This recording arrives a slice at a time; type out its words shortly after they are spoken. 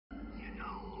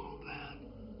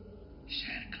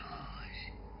Santa Claus.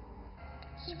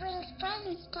 He brings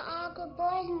presents to all good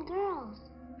boys and girls.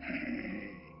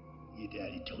 Your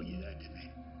daddy told you that, didn't he?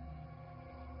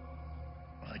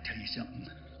 Well, I tell you something.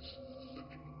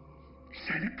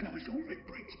 Santa Claus only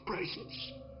brings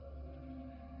presents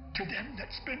to them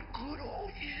that's been good all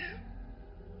year.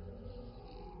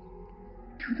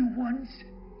 To the ones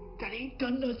that ain't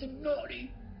done nothing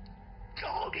naughty,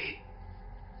 doggy.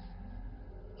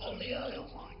 All the other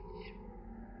ones.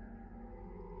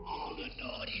 All the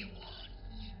naughty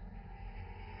ones.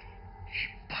 He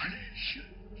punishes.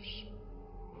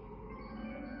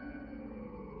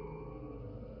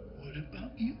 What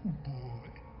about you, boy?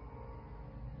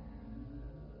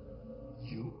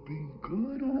 You've been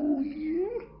good all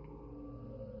year?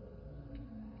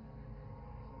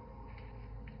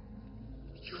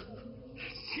 You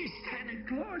see Santa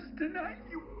Claus tonight?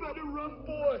 You better run,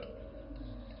 boy.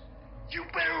 You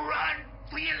better run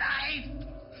for your life.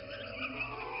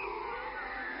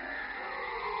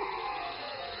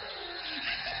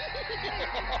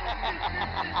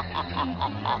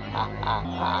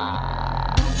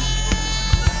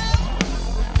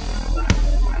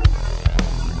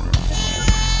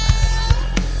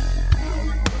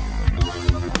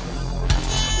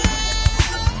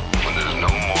 When there's no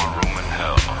more room in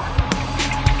hell,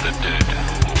 the dead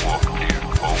will walk near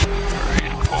cold,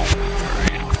 read cold,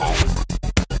 read cold.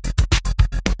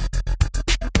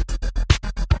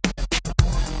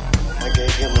 I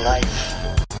gave him life.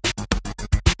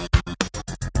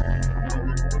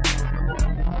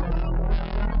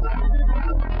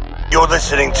 You're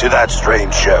listening to That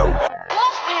Strange Show.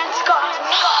 Wolfman's got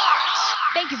scars.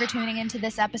 Thank you for tuning into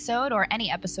this episode, or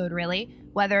any episode really,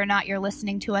 whether or not you're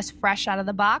listening to us fresh out of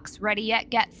the box, ready yet,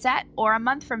 get set, or a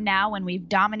month from now when we've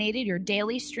dominated your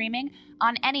daily streaming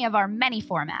on any of our many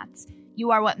formats.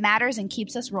 You are what matters and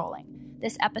keeps us rolling.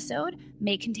 This episode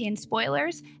may contain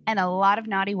spoilers and a lot of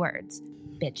naughty words.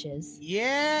 Bitches.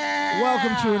 Yeah!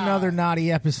 Welcome to another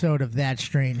naughty episode of That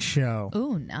Strange Show.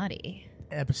 Ooh, naughty.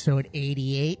 Episode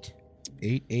 88.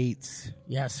 8 8s.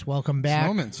 Yes, welcome back.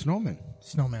 Snowman.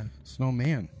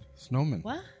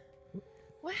 What?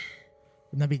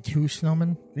 Wouldn't that be two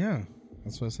snowmen? Yeah,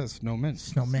 that's what it says.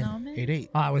 Snowmen. 8 8.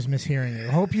 Oh, I was mishearing you.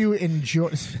 Hope you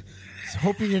enjoy.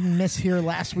 Hope you didn't mishear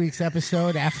last week's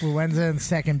episode, Affluenza and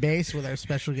Second Base, with our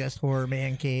special guest Horror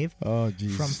Man Cave. Oh,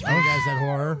 jeez. From Three Guys at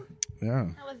Horror. Yeah.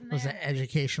 It was an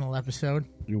educational episode.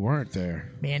 You weren't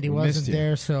there. Mandy We wasn't missed you.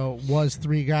 there, so it was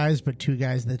three guys, but two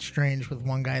guys that's strange with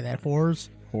one guy that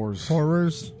horrors. Horrors.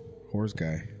 Horrors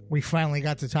guy. We finally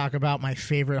got to talk about my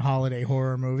favorite holiday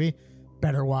horror movie,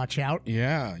 Better Watch Out.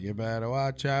 Yeah, you better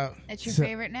watch out. It's your So-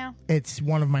 favorite now? It's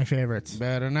one of my favorites.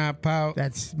 Better not pout.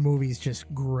 That movie's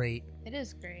just great. It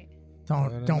is great.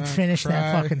 Don't not finish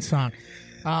that cry. fucking song.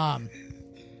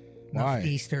 Why? Enough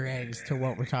Easter eggs to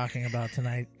what we're talking about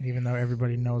tonight, even though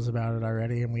everybody knows about it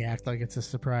already, and we act like it's a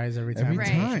surprise every time. Every Right.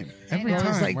 time. Every I know.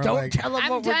 time. It's like, We're don't tell them I'm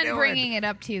what we're done doing. bringing it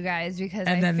up to you guys because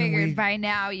And I then figured we- by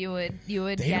now you would They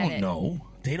get don't it. know.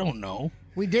 They don't know.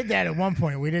 We did that at one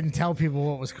point. We didn't tell people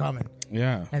what was coming,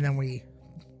 Yeah. and then we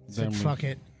said, Then "Fuck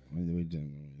it." We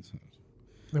didn't.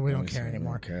 Then we don't care We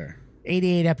anymore. don't care.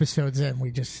 88 episodes in,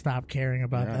 we just stopped caring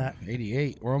about Yeah. that.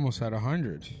 88. We're almost at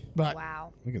 100. But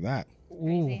Wow. Look at that.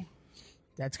 Crazy.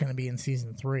 that's going to be in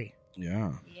season 3.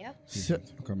 Yeah. Yep. So,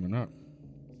 Coming up.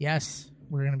 yes,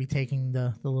 we're going to be taking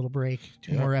the little break.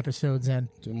 Two Yeah. more episodes in.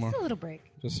 2 more. It's a little break.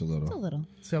 Just a little. It's a little.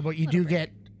 So, but you do get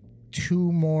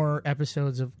 2 more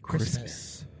episodes of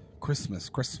Christmas.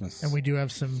 Christmas. And we do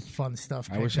have some fun stuff.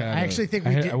 I wish picked I up. had. actually think I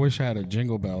we had- did. I wish I had a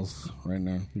jingle bells right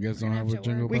now. You guys don't have a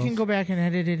jingle We bells? can go back and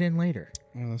edit it in later.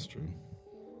 Oh, that's true.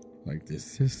 Like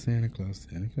this is Santa Claus.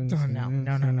 Santa Claus. Oh,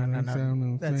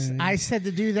 no. That's, I said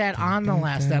to do that on the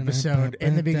last episode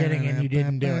in the beginning, and you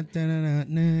didn't do it.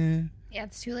 Yeah,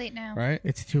 it's too late now. Right?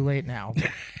 It's too late now.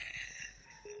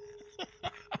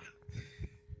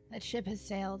 That ship has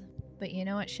sailed. But you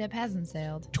know what ship hasn't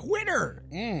sailed? Twitter.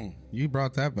 You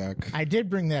brought that back. I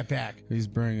did bring that back. He's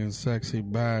bringing sexy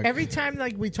back. Every time,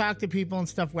 like, we talk to people and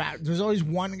stuff, wow, there's always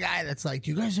one guy that's like,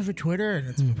 "Do you guys have a Twitter?" And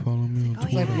it's Follow me on Oh,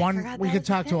 Twitter. yeah, like I one. forgot We that could was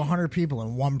talk the to thing. 100 people,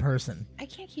 and one person I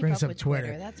can't keep brings up up with Twitter.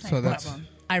 Twitter. That's my So that's- problem.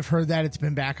 I've heard that it's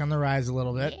been back on the rise a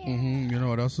little bit. You know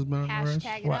what else has been on the rise?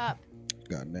 Hashtag it What? up.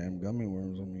 Goddamn gummy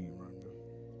worms on me right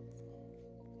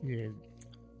now. You're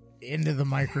into the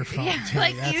microphone. Yeah, too.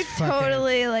 like That's you fucking-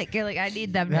 totally like you're like I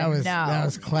need them That to was know that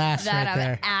was class that right I'm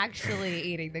there. actually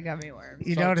eating the gummy worms.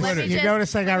 You So notice? Twitter. You Let me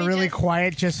notice I got just- really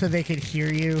quiet just so they could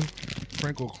hear you.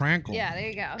 Crinkle crankle. Yeah, there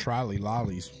you go. Trolley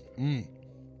lollies.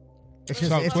 It's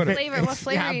So it's What Twitter. flavor? it's- What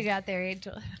flavor yeah, you got there,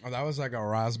 Angel? Oh, that was like a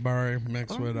raspberry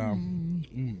mixed with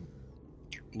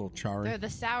little chari. They're the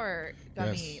sour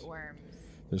gummy Yes. worms.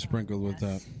 They're sprinkled with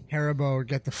that. Haribo,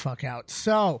 get the fuck out.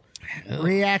 So,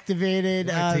 reactivated.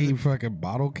 I eat fucking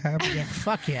bottle cap, yeah,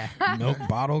 fuck yeah. milk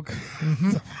bottle.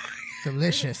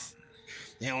 Delicious.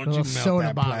 Yeah, why Little don't you melt soda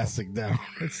that bottle. plastic down?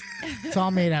 It's all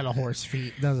made out of horse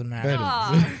feet. Doesn't matter.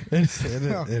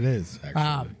 It is,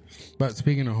 actually. But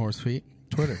speaking of horse feet,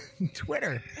 Twitter.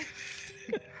 Twitter.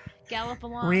 Gallop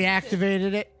along.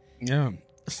 Reactivated it. Yeah.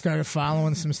 Started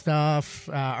following some stuff.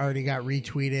 Already got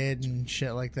retweeted and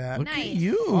shit like that. Look at Nice.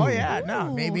 you. Oh yeah,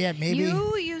 no, Ooh. maybe.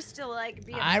 You used to like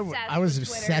be I obsessed was with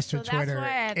Twitter, obsessed so with Twitter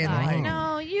That's why I in, thought, like-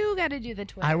 no, you got to do the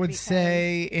Twitter. I would because-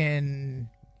 say in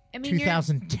I mean, you're-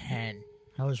 2010.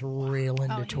 I was real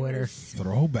into he Twitter. was-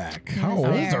 Throwback. How was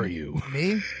old there. are you?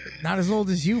 Me? Not as old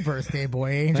as you, birthday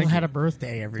boy. Angel Thank had you. a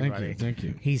birthday, everybody. Thank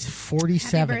you. He's Happy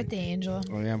 47. birthday, Angel.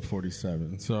 I am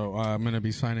 47. So I'm going to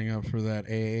be signing up for that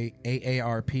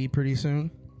AARP pretty soon.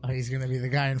 Oh, he's going to be the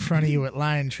guy in front of you at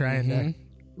line trying to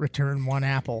return one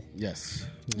apple. Yes.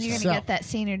 You're going to So- get that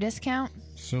senior discount?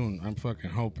 Soon. I'm fucking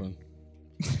hoping.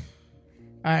 All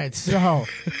right, so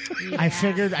I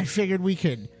figured we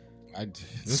could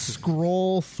This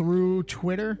scroll through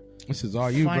Twitter. is all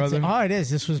you, find brother. some- oh, it is.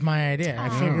 This was my idea. I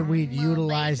figured we'd Little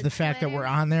utilize baby the fact that Twitter. we're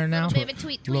on there now. Little baby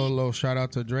tweet. Little shout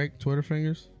out to Drake, Twitter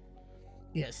fingers.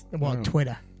 Yes. Well,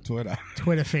 Twitter. Twitter.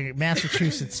 Finger.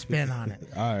 Massachusetts spin on it.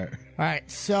 All right. All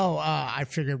right. So I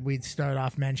figured we'd start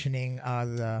off mentioning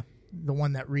the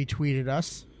one that retweeted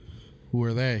us. Who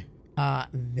are they?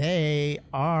 They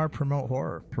are Promote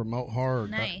Horror.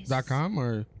 PromoteHorror.com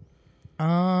or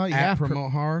Yeah. at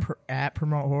Promote Horror? At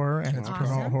Promote Horror, and it's Awesome.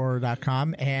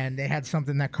 PromoteHorror.com. And they had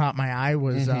something that caught my eye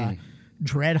was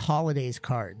Dread Holidays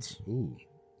cards. Ooh.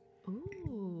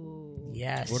 Ooh.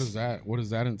 Yes. What is that? What does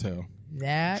that entail?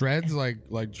 that? Dreads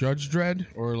like Judge Dredd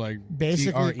or like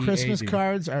Basically, DREAD? Christmas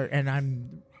cards are, and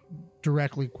I'm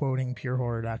directly quoting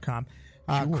PureHorror.com.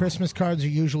 Christmas cards are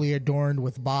usually adorned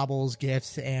with baubles,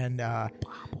 gifts, and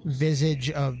visage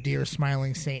of dear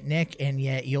smiling Saint Nick, and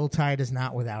yet Yuletide is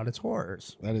not without its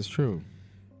horrors. That is true.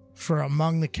 For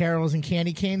among the carols and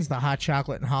candy canes, the hot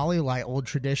chocolate and holly lie old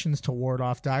traditions to ward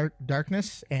off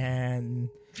darkness, and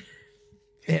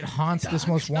it haunts this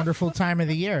most wonderful time of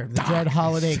the year. The Dread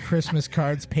Holiday Christmas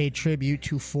cards pay tribute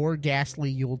to 4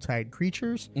 ghastly Yuletide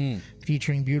creatures,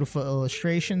 featuring beautiful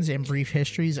illustrations and brief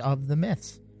histories of the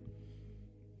myths.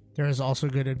 There is also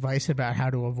good advice about how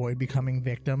to avoid becoming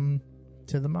victim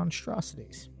to the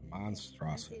monstrosities.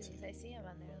 Monstrosity. I see him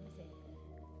on there. Let me see.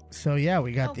 So yeah,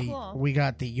 we got the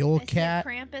Yule I see Cat.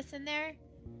 Krampus in there.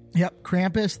 Yep,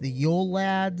 Krampus, the Yule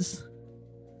Lads,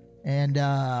 and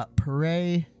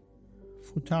Pere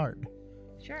Futard.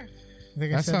 Sure. I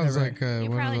think I That said sounds that right. like You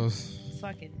one probably of those.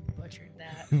 fucking butchered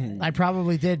that. I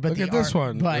probably did, but Look the at this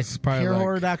art- one. But It's probably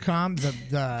PureHorror.com,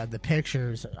 the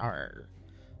pictures are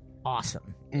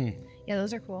awesome. Yeah,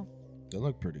 those are cool. They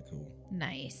look pretty cool.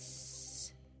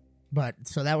 Nice. But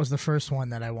so that was the first one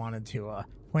that I wanted to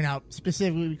point out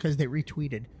specifically because they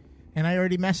retweeted. And I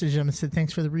already messaged them and said,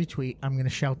 thanks for the retweet. I'm going to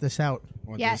shout this out.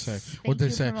 What'd Yes. they say? Thank What'd they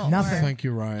you, say? Promote Nothing. Horror. Thank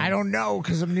you, Ryan. I don't know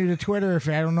because I'm new to Twitter. If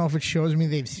I don't know if it shows me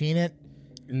they've seen it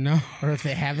No. or if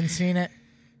they haven't seen it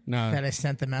No. that I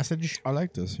sent the message. I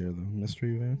like this here, though.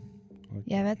 Mystery van.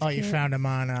 Yeah, that's Oh, you cute. found him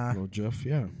on. Little Jeff,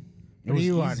 yeah. It What are was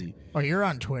you easy. on? Oh, you're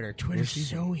on Twitter. Twitter's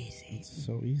so easy.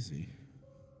 So easy.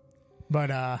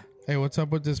 But Hey, what's up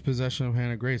with this possession of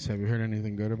Hannah Grace? Have you heard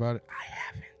anything good about it?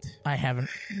 I haven't.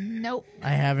 Nope. I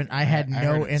had I no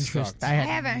heard it interest. sucked. I I had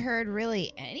haven't heard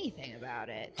really anything about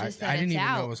it. Just that I didn't it's even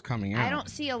out. know it was coming I out. don't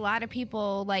see a lot of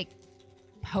people like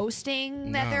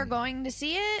posting that No. they're going to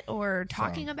see it or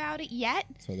talking about it yet.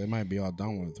 So they might be all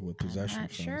done with possession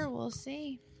Not films. sure. We'll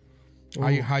see.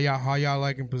 How y'all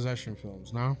liking possession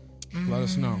films? No, let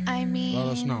us know. I mean, Let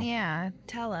us know. yeah,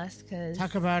 tell us because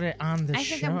talk about it on the I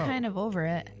show. think I'm kind of over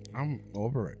it. I'm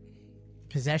over it.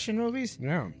 Possession movies.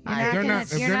 Yeah. You're If they're not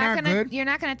good, You're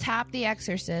not gonna top The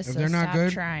Exorcist. if so they're not stop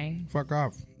good, trying. fuck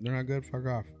off. They're not good. Fuck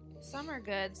off. Some are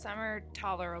good. Some are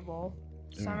tolerable.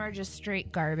 Some are just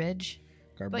straight garbage.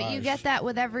 Garbage. But you get that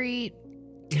with every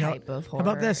type of horror.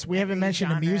 How about this? We haven't every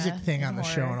mentioned a genre music thing of on the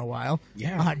show horror. in a while.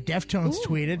 Yeah. Deftones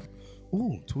tweeted.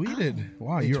 Ooh, tweeted.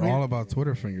 Wow, They you're tweeted. all about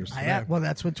Twitter fingers today. Well,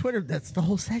 that's what Twitter. That's the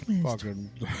whole segment. is.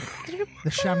 Fucking.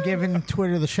 I'm giving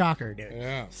Twitter the shocker, dude.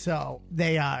 Yeah. So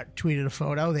they tweeted a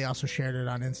photo. They also shared it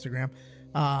on Instagram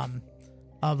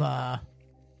of I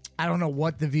don't know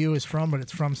what the view is from, but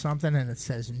it's from something, and it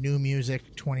says "New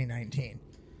Music 2019."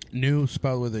 New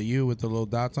spelled with a U with the little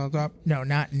dots on top. No,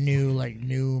 not new, like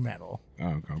new metal.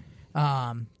 Oh,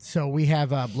 okay. So we have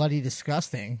Bloody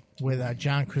Disgusting with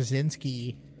John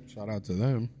Krasinski Shout out to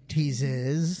them.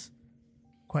 teases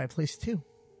Quiet Place 2.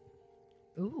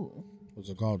 Ooh. What's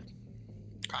it called?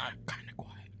 Kind of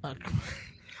quiet.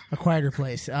 A Quieter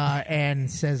Place,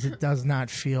 and says it does not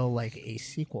feel like a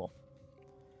sequel.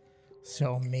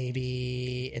 So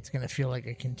maybe it's going to feel like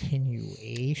a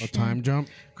continuation. A time jump?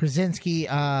 Krasinski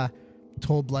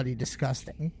told Bloody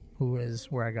Disgusting, who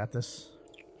is where I got this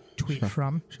tweet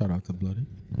from. Shout out to Bloody.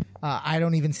 I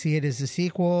don't even see it as a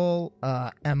sequel.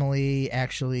 Emily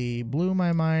actually blew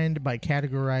my mind by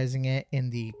categorizing it in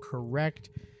the correct...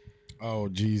 Oh,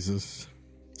 Jesus.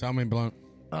 Tell me, Blunt.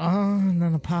 Oh, and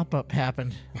then a pop-up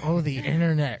happened. Oh, the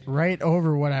internet. Right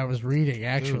over what I was reading,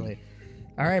 actually.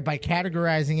 All right, by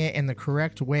categorizing it in the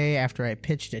correct way after I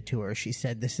pitched it to her, she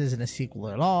said this isn't a sequel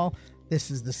at all.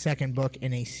 This is the second book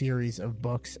in a series of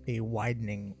books, A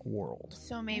Widening World.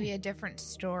 So maybe a different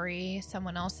story,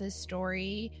 someone else's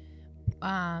story.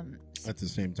 At the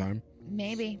same time?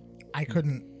 Maybe. I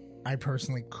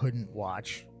personally couldn't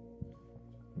watch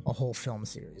a whole film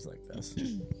series like this.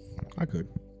 I could.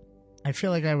 I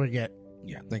feel like I would get...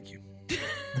 Yeah, thank you.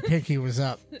 The pinky was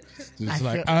up.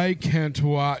 I can't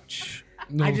watch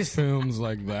films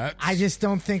like that. I just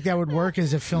don't think that would work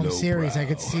as a film series. I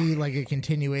could see like a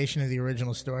continuation of the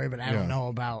original story, but I don't know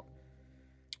about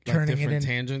turning it into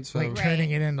tangents,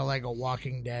 turning it into like a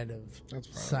Walking Dead of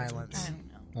silence. I don't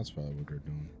know. That's probably what they're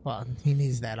doing. Well, he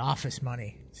needs that office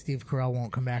money. Steve Carell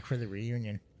won't come back for the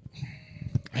reunion.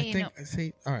 Hey,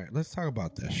 All right, let's talk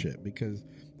about that shit because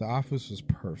The Office was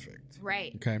perfect.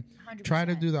 Right. Okay. 100%. Try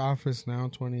to do The Office now,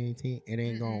 2018. It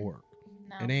ain't gonna work.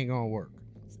 No. It ain't gonna work.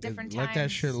 It's different Let that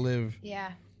times. shit live.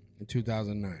 Yeah. In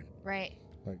 2009. Right.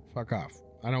 Like fuck off.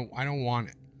 I don't want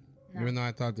it. No. Even though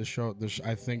I thought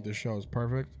I think the show is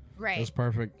perfect. Right. It was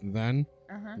perfect then.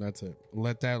 Uh-huh. That's it.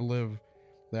 Let that live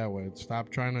that way. Stop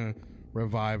trying to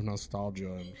revive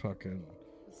nostalgia and fucking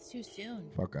It's too soon.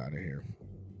 fuck out of here.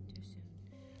 Too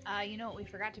soon. You know what we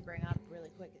forgot to bring up really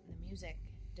quick in the music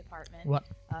department? What?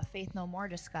 Faith No More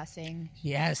discussing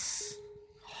Yes.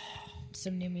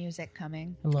 some new music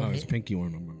coming. I love it's it. Pinky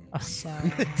one. So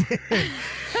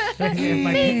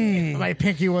my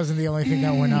pinky wasn't the only thing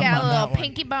that went up yeah, on a that little one.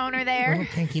 pinky boner there.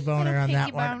 Little pinky boner on that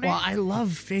pinky one. boner. Well, I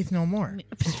love Faith No More.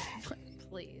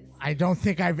 Please. I don't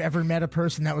think I've ever met a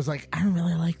person that was like, I don't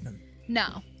really like them.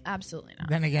 No, absolutely not.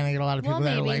 Then again, I get a lot of people Well,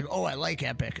 that are maybe. like, oh, I like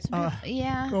Epic.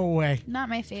 Yeah. Go away. Not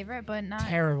my favorite, but not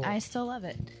Terrible. I still love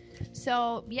it.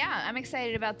 So yeah, I'm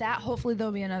excited about that. Hopefully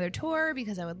there'll be another tour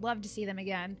because I would love to see them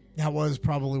again. That was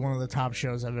probably one of the top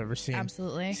shows I've ever seen.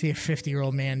 Absolutely. See a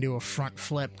 50-year-old man do a front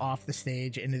flip off the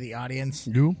stage into the audience.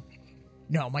 You?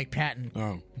 No, Mike Patton.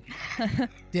 Oh.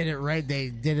 Did it right. They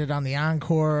did it on the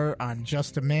encore on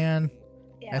Just a Man.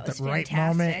 Yeah, At it was the right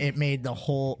fantastic. moment, it made the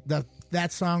whole...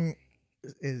 That song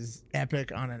is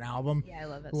epic on an album. Yeah, I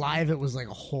love that song. Live, it was like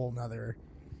a whole nother...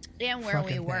 And where we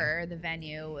fucking were, the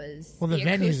venue was Well, the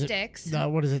venue's acoustics.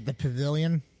 what is it? The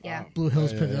Pavilion. Yeah. Blue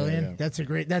Hills yeah, Pavilion.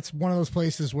 yeah. That's one of those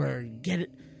places where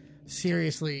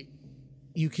seriously,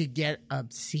 you could get a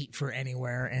seat for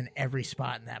anywhere, and every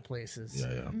spot in that place is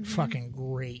fucking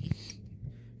great.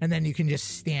 And then you can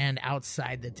just stand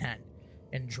outside the tent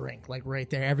and drink, like right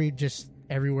there.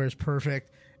 Everywhere's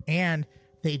perfect, and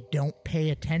they don't pay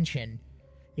attention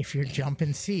if you're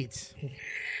jumping seats.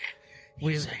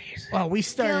 We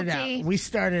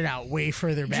started out way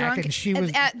further back, Drunk, and she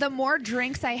was. the more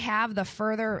drinks I have, the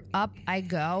further up I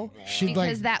go.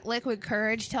 Because that liquid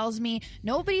courage tells me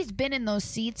nobody's been in those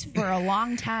seats for a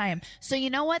long time. So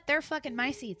you know what? They're fucking my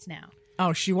seats now.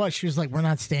 Oh, she was like, we're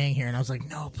not staying here, and I was like,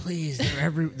 no, please.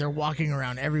 They're walking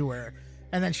around everywhere.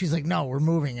 And then she's like, no, we're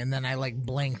moving. And then I like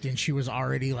blinked, and she was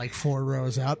already like 4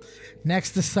 rows up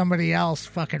next to somebody else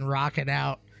fucking rocking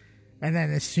out. And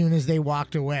then as soon as they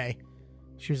walked away,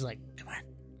 she was like, come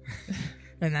on.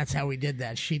 And that's how we did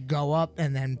that. She'd go up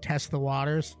and then test the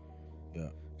waters. Yeah.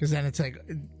 Because then it's like,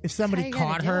 if somebody That's how you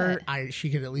caught gotta her, she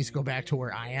could at least go back to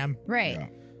where I am. Right. Yeah.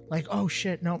 Like, oh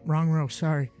shit, no, wrong row,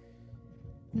 sorry.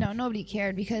 No, nobody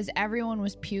cared because everyone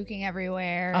was puking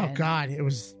everywhere. Oh and God, it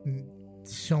was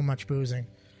so much boozing.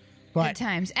 Good But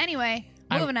times. Anyway,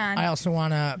 moving on. I also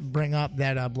want to bring up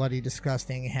that Bloody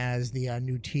Disgusting has the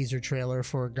new teaser trailer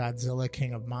for Godzilla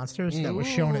King of Monsters that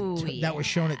was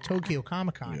shown at Tokyo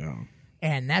Comic Con. Yeah.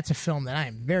 And that's a film that I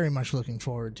am very much looking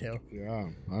forward to. Yeah.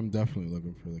 I'm definitely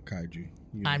looking for the kaiju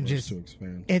I'm universe just to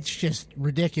expand. It's just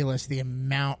ridiculous the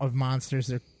amount of monsters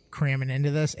they're cramming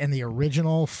into this, and the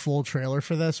original full trailer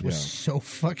for this was so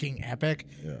fucking epic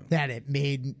that it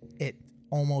made it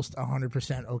almost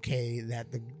 100% okay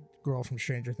that the girl from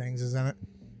Stranger Things is in it.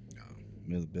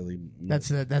 That's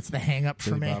the hang up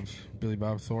for me. Billy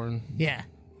Bob Thornton. Yeah.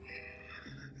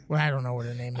 Well, I don't know what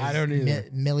her name is. I don't either.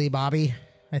 Millie Bobby,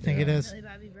 I think it is.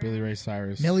 Billy Ray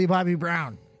Cyrus. Millie Bobby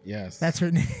Brown. Yes. That's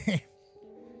her name.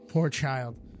 Poor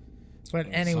child. But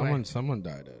anyway. Someone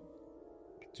died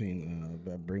between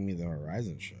Bring Me the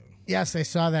Horizon show. Yes, I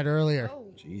saw that earlier. Oh.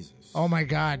 Jesus. Oh my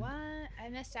God. What? I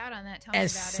missed out on that. Tell me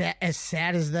about it. As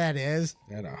sad as that is,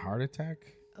 They had a heart attack?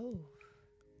 Oh.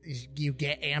 you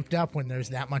get amped up when there's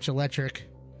that much electronic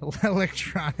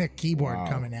keyboard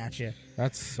coming at you.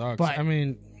 That sucks. But- I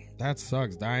mean, that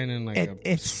sucks. Dying in like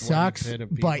It sucks, pit of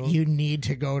but people. you need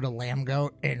to go to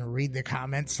Lambgoat and read the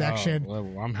comment section. Oh,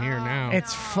 well, I'm here now.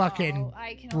 It's fucking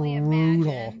I can only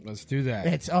brutal. imagine. Let's do that.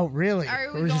 It's really.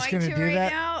 Are we We're going just gonna to do right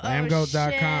that. now?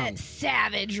 Lambgoat.com. Oh, shit.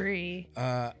 Savagery.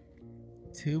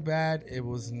 Too bad it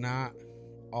was not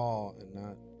All and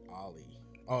not Ollie.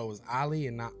 Oh, it was Ali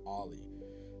and not Ollie.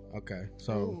 Okay,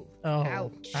 so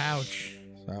Oh, ouch.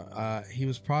 he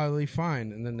was probably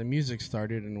fine, and then the music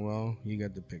started, and well, you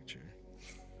got the picture.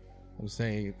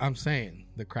 I'm saying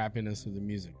the crappiness of the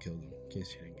music killed him. In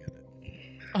case you didn't get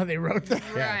it. Oh, they wrote that.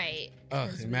 Right.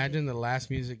 Imagine the last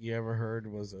music you ever heard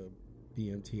was a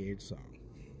BMTH song.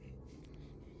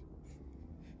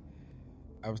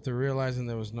 After realizing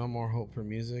there was no more hope for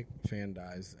music, fan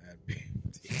dies at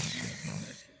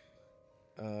BMTH.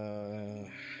 Oh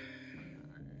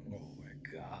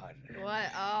my God.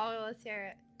 What? Oh, let's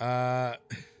hear it.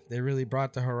 They really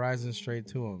brought the horizon straight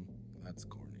to him. That's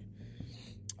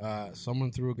corny.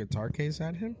 Someone threw a guitar case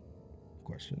at him?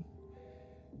 Question.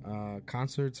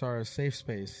 Concerts are a safe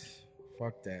space.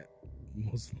 Fuck that.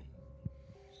 Muslim.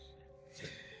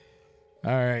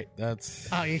 All right, that's.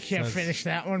 Oh, you can't finish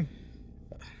that one?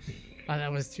 Oh,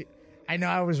 that was too... I know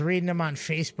I was reading them on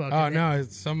Facebook. Oh no,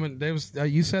 it's someone. There was.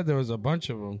 You said there was a bunch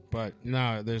of them, but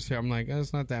no, there's. I'm like,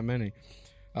 it's not that many.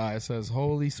 It says,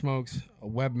 "Holy smokes, a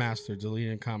webmaster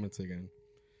deleting comments again."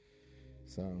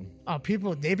 So. Oh,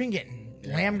 people, they've been getting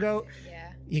Lambgoat.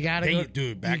 Yeah. You gotta go,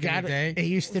 dude. Back in the day, it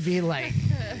used to be like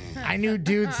I knew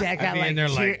dudes that got I mean, they're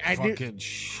like, I knew, fucking.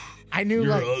 I knew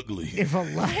You're like ugly.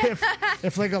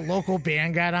 if like a local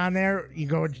band got on there,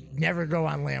 you never go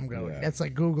on Lambgoat. Yeah. That's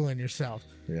like Googling yourself.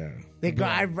 Yeah. They go.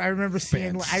 I remember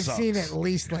seeing. Band I've seen sucks. at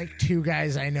least like two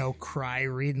guys I know cry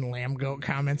reading Lambgoat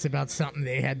comments about something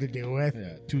they had to do with. Yeah.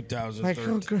 Like, 2013.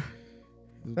 oh, God.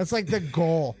 That's like the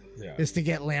goal Yeah. is to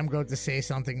get Lambgoat to say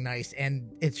something nice,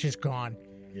 and it's just gone.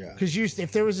 Yeah. Because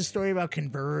if there was a story about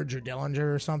Converge or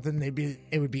Dillinger or something,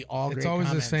 it would be all It's great always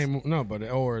comments. the same. No, but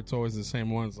it's always the same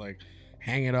ones. Like,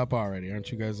 hang it up already.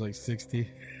 Aren't you guys like 60?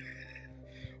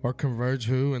 Or Converge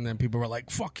who? And then people were like,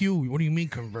 "Fuck you! What do you mean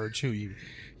Converge who?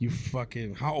 You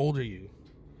fucking. How old are you?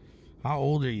 How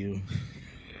old are you?"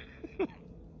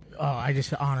 Oh, I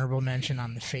just honorable mention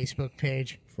on the Facebook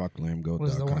page Fuck Lambgoat.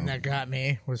 was the one that got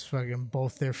me. Was fucking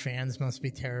both their fans must be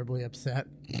terribly upset.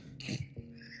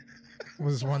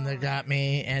 Was one that got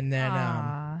me, and then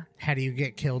how do you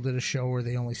get killed at a show where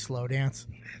they only slow dance?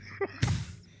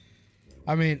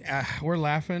 I mean, we're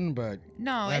laughing, but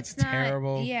No, that's it's not.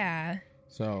 terrible. Yeah.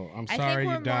 So I'm I sorry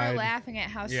think we're you died. more laughing at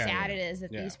how Yeah, sad yeah. it is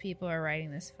that Yeah. these people are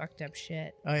writing this fucked up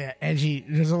shit. Oh yeah, edgy.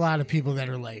 There's a lot of people that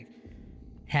are like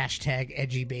hashtag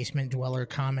edgy basement dweller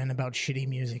comment about shitty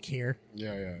music here,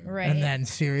 Yeah. Right. and then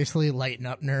seriously lighten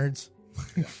up nerds.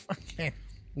 Fucking-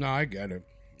 No, I get it.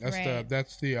 That's Right.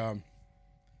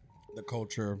 the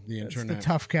culture of the It's internet. the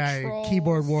tough guy Trolls.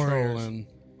 keyboard warriors.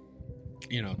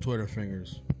 Trolling, Twitter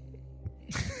fingers.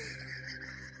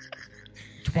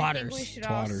 I think we Twatters. should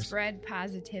all Twatters. spread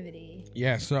positivity.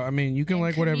 Yeah, so I mean, you can and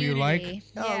like whatever you like, community.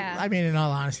 Oh, Yeah. I mean, in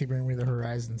all honesty, Bring Me the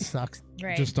Horizon sucks.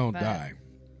 right. just don't but- die.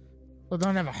 Well,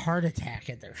 don't have a heart attack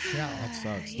at their show. That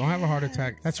sucks. Don't have a heart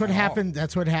attack. That's what at all. happened.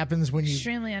 That's what happens when you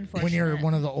Extremely unfortunate. when you're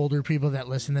one of the older people that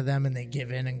listen to them and they give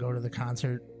in and go to the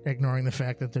concert, ignoring the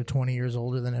fact that they're 20 years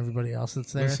older than everybody else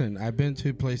that's there. Listen, I've been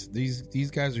to places.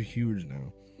 These guys are huge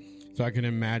now, so I can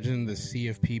imagine the sea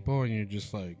of people, and you're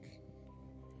just like,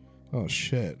 oh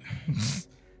shit,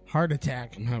 Heart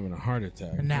attack. I'm having a heart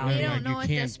attack. And now You know, we you don't like, know you what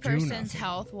can't this do person's nothing.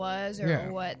 health was or Yeah.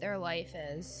 what their life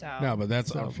is. So No, but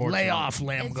that's unfortunate. Lay off, it's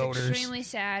Lambgoaters. extremely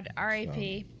sad.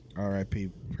 R.I.P. R.I.P.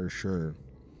 for sure.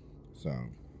 So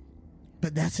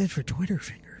But that's it for Twitter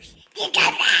fingers.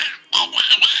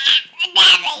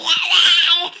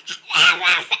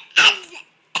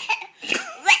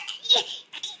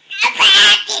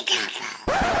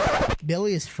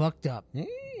 Billy is fucked up.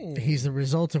 He's the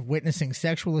result of witnessing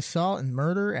sexual assault and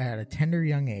murder at a tender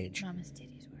young age. Mama's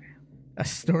titties were out. A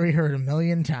story heard a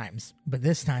million times, but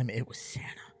this time it was Santa.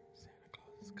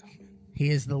 He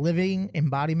is the living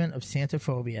embodiment of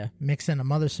Santaphobia, mixing a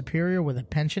mother superior with a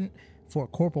penchant for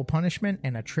corporal punishment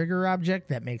and a trigger object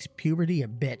that makes puberty a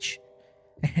bitch.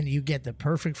 And you get the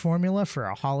perfect formula for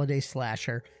a holiday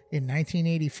slasher in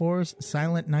 1984's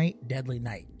Silent Night, Deadly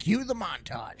Night. Cue the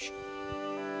montage.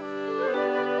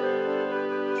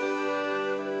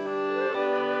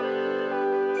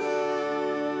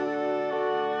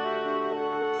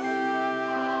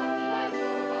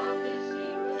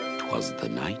 'Twas the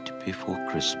night before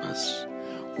Christmas,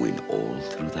 when all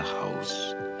through the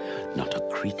house not a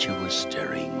creature was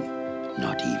stirring,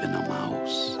 not even a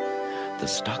mouse. The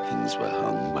stockings were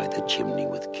hung by the chimney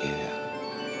with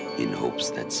care, in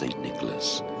hopes that St.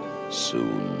 Nicholas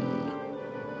soon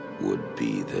would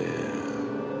be there.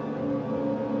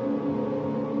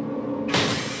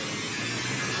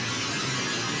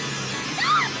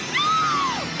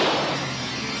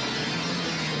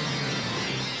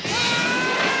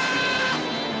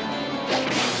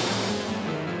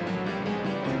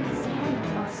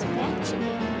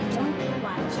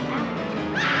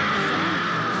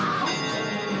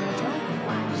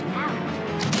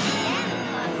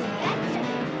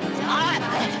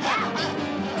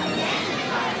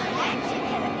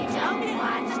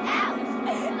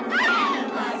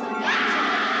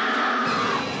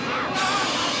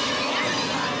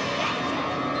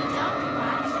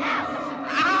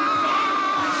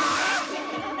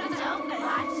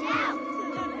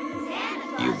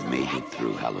 You've made it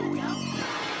through Halloween.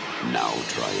 Now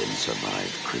try and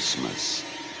survive Christmas.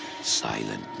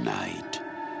 Silent night.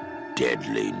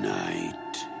 Deadly night.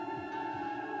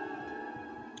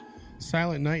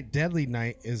 Silent Night, Deadly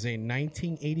Night is a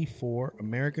 1984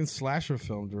 American slasher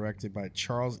film directed by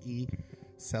Charles E.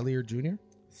 Sellier Jr.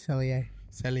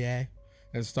 Sellier.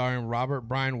 And starring Robert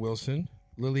Brian Wilson,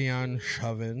 Lillian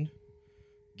Chauvin,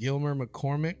 Gilmer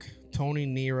McCormick, Tony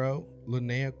Nero,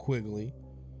 Linnea Quigley,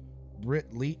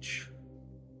 Britt Leach,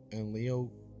 and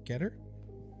Leo Getter.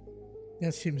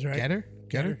 That seems right.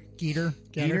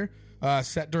 Getter.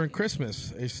 Set during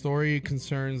Christmas. A story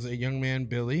concerns a young man,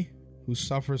 Billy, who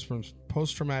suffers from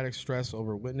post-traumatic stress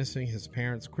over witnessing his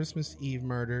parents' Christmas Eve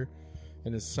murder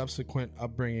and his subsequent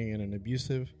upbringing in an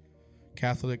abusive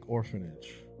Catholic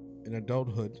orphanage. In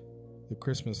adulthood, the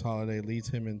Christmas holiday leads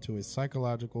him into a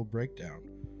psychological breakdown,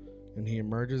 and he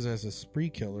emerges as a spree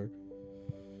killer,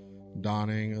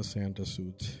 donning a Santa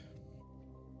suit.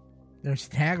 There's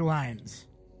taglines.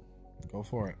 Go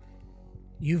for it.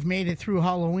 You've made it through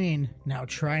Halloween. Now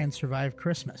try and survive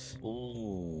Christmas.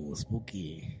 Ooh,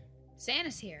 spooky.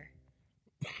 Santa's here.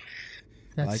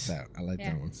 I like that. I like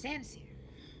that one. Santa's here.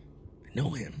 I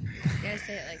know him. You gotta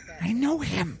say it like that. I know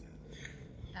him.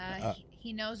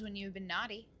 He knows when you've been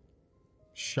naughty.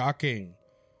 Shocking.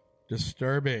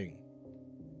 Disturbing.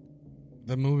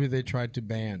 The movie they tried to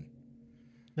ban.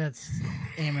 That's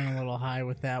aiming a little high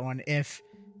with that one. If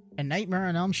A Nightmare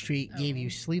on Elm Street gave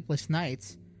you sleepless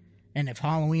nights, and if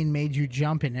Halloween made you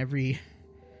jump in every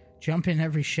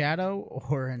shadow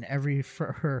or in every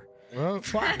I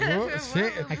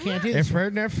can't do this.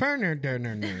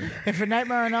 If A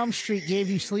Nightmare on Elm Street gave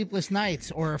you sleepless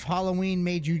nights, or if Halloween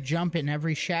made you jump in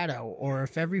every shadow, or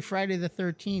if every Friday the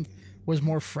 13th was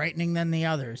more frightening than the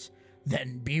others,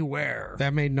 then beware.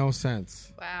 That made no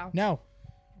sense. Wow. No,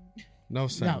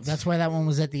 sense. No, that's why that one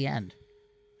was at the end,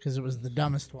 because it was the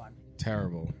dumbest one.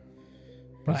 Terrible.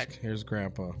 But here's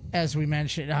Grandpa. As we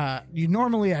mentioned,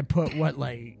 I'd put what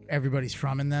everybody's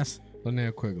from in this.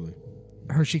 Linnea Quigley.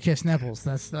 Hershey Kiss Nipples.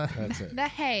 That's it. The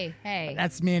hey.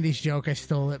 That's Mandy's joke. I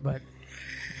stole it, but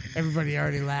everybody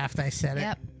already laughed. I said it.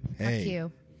 Yep. Hey. Fuck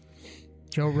you.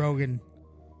 Joe Rogan.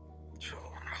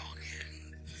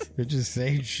 You're just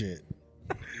saying shit.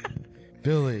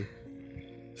 Billy.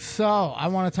 So I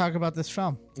want to talk about this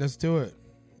film. Let's do it.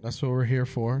 That's what we're here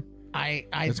for.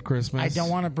 It's Christmas. I don't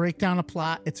want to break down a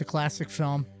plot. It's a classic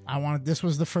film. This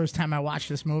was the first time I watched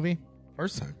this movie.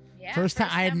 First time. Yeah, first time.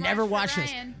 I had never watched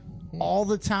this. Ryan. All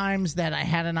the times that I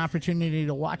had an opportunity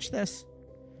to watch this,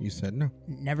 You said no.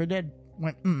 never did.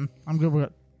 Went, I'm good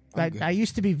with it. I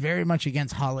used to be very much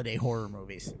against holiday horror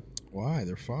movies. Why?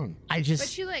 They're fun.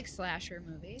 But you like slasher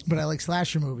movies. But I like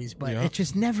slasher movies, but Yeah. it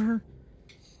just never...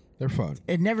 They're fun.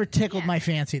 It never tickled my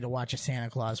fancy to watch a Santa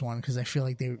Claus one, because I feel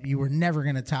like you were never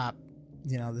going to top,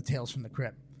 the Tales from the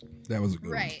Crypt. That was a good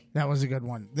one. Right. That was a good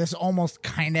one. This almost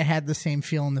kind of had the same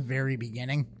feel in the very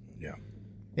beginning. Yeah.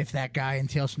 If that guy in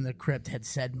Tales from the Crypt had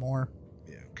said more,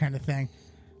 kind of thing.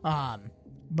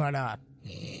 But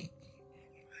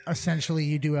essentially,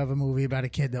 you do have a movie about a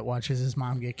kid that watches his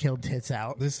mom get killed tits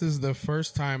out. This is the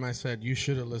first time I said you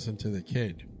should have listened to the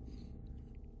kid,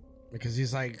 because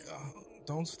he's like, oh,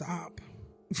 "Don't stop,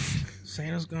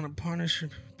 Santa's gonna punish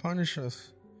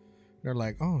us." They're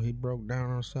like, "Oh, he broke down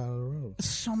on the side of the road."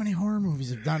 So many horror movies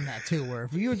have done that too, where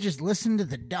if you would just listen to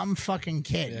the dumb fucking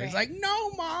kid, He's like, "No,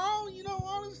 Mom, you don't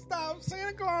want to stop.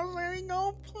 Santa Claus ain't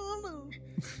gonna punish."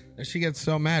 And she gets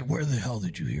so mad. Where the hell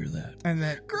did you hear that? and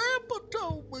that Grandpa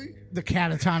told me. The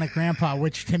catatonic grandpa,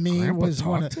 which to me Grandpa was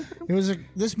one of talked to him? it was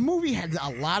this movie had a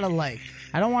lot of like,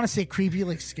 I don't want to say creepy,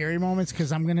 like scary moments,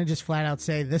 because I'm gonna just flat out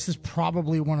say this is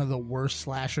probably one of the worst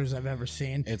slashers I've ever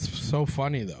seen. It's so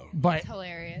funny though. But It's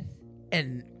hilarious.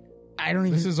 and I don't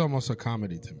even. This is almost a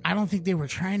comedy to me. I don't think they were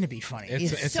trying to be funny.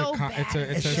 It's So a con- bad. it's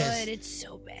a It's just- good. It's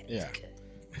so bad. yeah. It's good.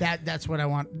 That's what I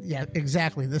want. Yeah,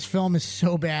 exactly. This film is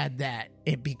so bad that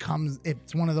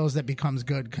it's one of those that becomes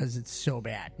good because it's so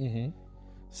bad. Mm-hmm.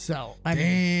 So I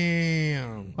mean,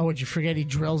 Damn. oh, would you forget he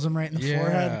drills him right in the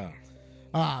forehead?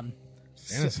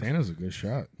 Santa's a good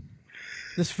shot.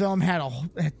 This film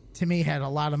to me had a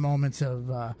lot of moments of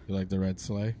You like the red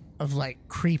sleigh? like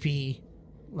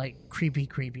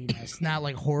creepiness, not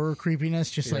like horror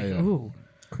creepiness, just Yeah, like yeah. ooh,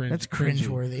 that's cringy.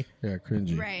 cringeworthy. Yeah,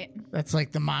 cringy. Right. That's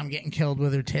like the mom getting killed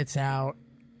with her tits out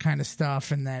kind of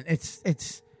stuff, and then it's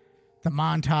the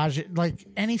montage. Like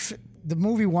the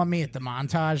movie won me at the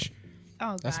montage.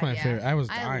 Oh, That's God, my yeah. favorite. I was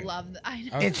I dying. love. I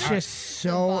know. It's just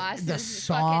so boss the is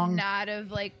song. fucking nod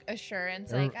of like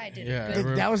assurance. Like I did. Yeah, a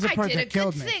good, That was the I part did that a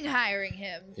killed good me. thing hiring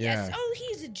him. Yeah. Yes. Oh,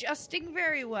 he's adjusting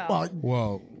very well.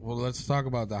 Well, Well, let's talk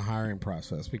about the hiring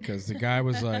process because the guy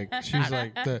was like, she's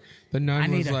like, the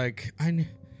nun was like,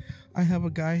 I have a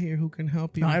guy here who can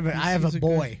help you. No, I have a He's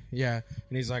boy. good-" Yeah,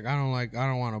 and he's like, I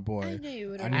don't want a boy. I knew you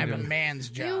would I have. have a need man's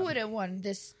job. You would have won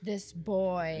this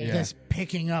boy. Yeah. This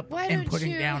picking up Why and don't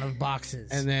putting you- down of boxes.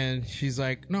 And then she's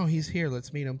like, no, he's here.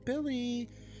 Let's meet him, Billy.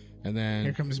 And Here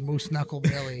then comes Moose Knuckle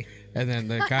Billy.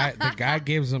 the guy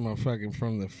gives him a fucking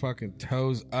from the fucking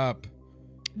toes up.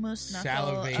 Moose Knuckle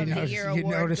Salivate. of You the Year you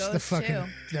award notice goes the fucking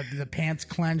to the pants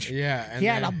clench. Yeah, and He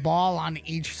had a then- ball on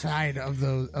each side of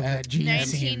that jean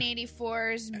scene.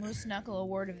 1984's Moose Knuckle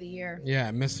Award of the Year.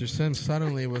 Yeah, Mr. Sims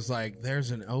suddenly was like,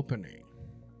 there's an opening.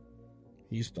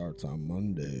 He starts on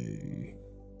Monday.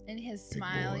 And his Big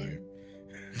smile. boy.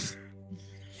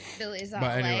 Billy's all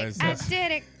But anyways, like, I that's-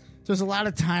 did it. There's a lot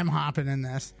of time hopping in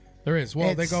this. There is. Well,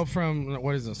 they It's- go from,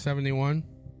 what is it, 71?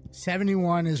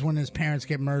 71 is when his parents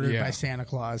get murdered Yeah. by Santa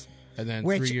Claus. And then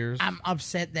Which 3 years. I'm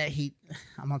upset he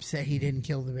didn't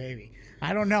kill the baby.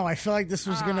 I don't know. I feel like this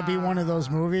was going to be one of those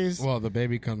movies. Well, the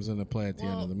baby comes into play at the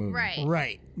end of the movie. Right.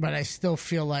 Right. But I still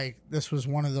feel like this was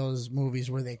one of those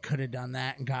movies where they could have done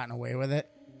that and gotten away with it.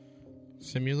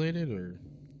 Simulated or?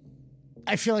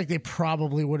 I feel like they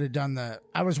probably would have done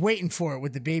I was waiting for it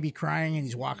with the baby crying and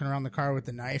he's walking around the car with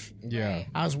the knife. Yeah.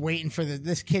 I was waiting for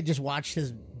this kid just watched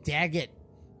his dad get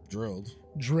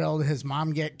drilled, his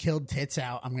mom get killed tits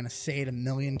out. I'm going to say it a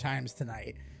million times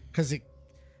tonight because it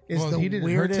is Well, the he didn't,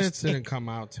 her weirdest. tits didn't come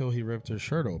out till he ripped her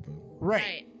shirt open.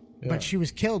 Right. Yeah. But she was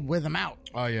killed with him out.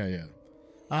 Oh, yeah.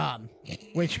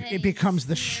 Which it becomes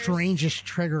the strangest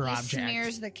trigger He object.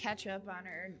 smears the ketchup on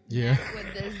her Yeah. neck with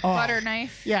his butter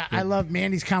knife. Yeah, I love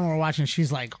Mandy's comment we're watching.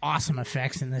 She's like, awesome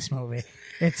effects in this movie.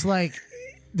 It's like,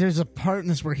 there's a part in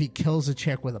this where he kills a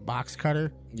chick with a box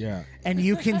cutter, Yeah. and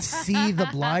you can see the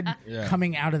blood Yeah.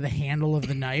 coming out of the handle of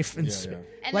the knife, and Yeah, yeah.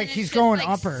 And like then he's it's going just,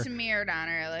 like, upper. smeared on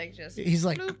her, like just. He's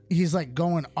like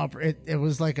going up. It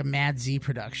was like a Mad Z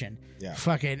production. Yeah.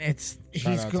 Fucking,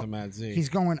 Shout out to Mad Z. He's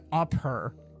going up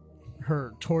her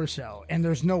torso, and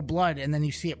there's no blood, and then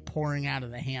you see it pouring out of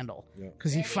the handle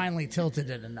because he finally tilted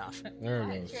it enough. There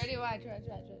it goes. Ready, watch.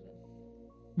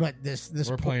 But this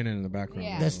We're playing it in the background.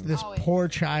 Yeah. this Always. poor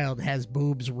child has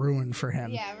boobs ruined for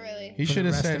him. Yeah, really. He For the should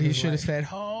have rest said. of He his should have life. said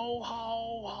ho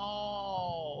ho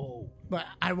ho. But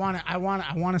I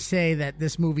want to say that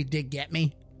this movie did get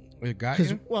me. It got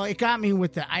Because you. it got me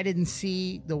with I didn't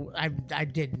see I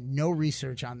did no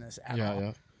research on this at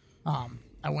all. Yeah.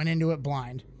 I went into it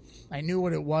blind. I knew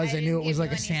what it was. I knew it was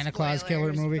like a Santa Claus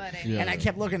killer movie. Yeah. And I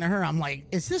kept looking at her. I'm like,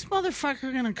 is this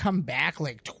motherfucker going to come back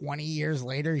like 20 years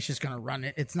later? He's just going to run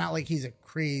it. It's not like he's a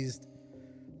crazed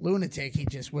lunatic. He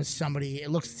just was somebody.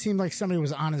 It seemed like somebody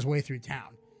was on his way through town.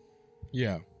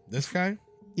 Yeah. This guy.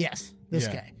 Yes, this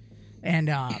Yeah. guy. And,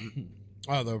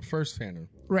 Oh, the first Santa.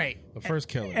 right. The first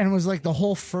killer. And it was like the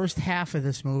whole first half of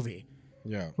this movie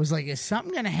Yeah. was like, is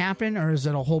something going to happen or is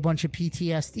it a whole bunch of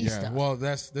PTSD Yeah. stuff? Well,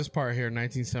 that's this part here.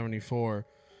 1974.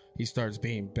 He starts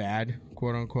being bad,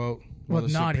 quote unquote. Well,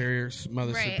 naughty.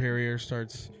 Mother Right. Superior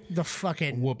starts the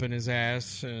fucking whooping his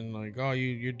ass and like, oh,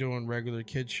 you're doing regular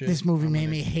kid shit. this movie made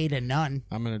me hate a nun.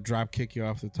 I'm gonna drop kick you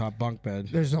off the top bunk bed.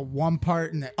 There's a one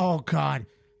part in the oh god,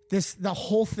 the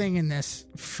whole thing in this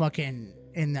fucking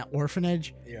in the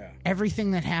orphanage. Yeah.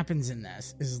 Everything that happens in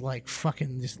this is like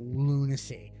fucking just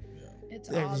lunacy. It's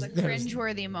all the there's-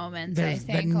 cringeworthy moments. I There's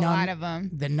think a lot of them.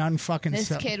 The nun fucking This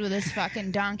so- kid with his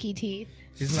fucking donkey teeth.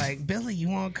 He's like, Billy, you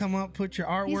want to come up, put your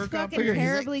He's artwork up fucking here?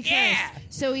 terribly He's like,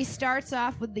 cursed. So he starts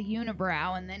off with the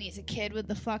unibrow, and then he's a kid with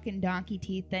the fucking donkey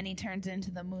teeth. Then he turns into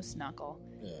the moose knuckle.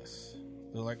 Yes.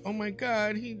 They're like, oh my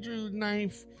God, he drew a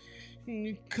knife. And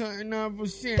he cutting up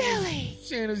with Billy!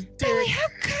 Santa's dick. Billy, how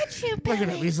could you, Billy? Look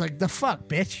at him. He's like, the fuck,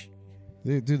 bitch.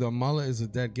 Dude, the mullet is a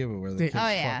dead giveaway. The kid's Oh,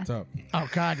 yeah. fucked up. Oh,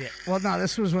 God, yeah. Well, no,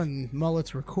 this was when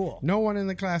mullets were cool. No one in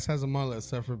the class has a mullet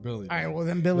except for Billy. All right, well,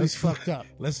 then Billy's Let's- fucked up.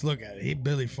 Let's look at it.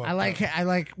 Billy fucked up. I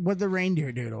like what the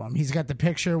reindeer do to him. He's got the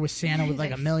picture with Santa with He's like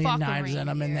like, a million "Fuck a knives in him,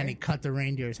 and then reindeer." he cut the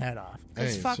reindeer's head off.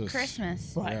 It's Hey, fuck just-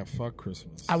 Christmas. But Yeah, fuck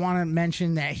Christmas. I want to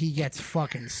mention that he gets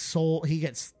fucking he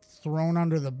gets thrown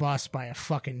under the bus by a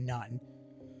fucking nun.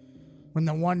 When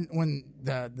the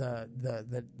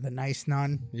nice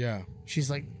nun, Yeah. she's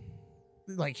like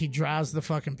he draws the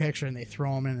fucking picture and they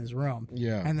throw him in his room.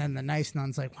 Yeah. And then the nice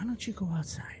nun's like, why don't you go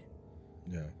outside?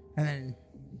 Yeah. And then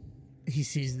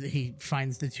he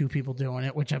finds the two people doing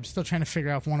it, which I'm still trying to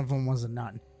figure out if one of them was a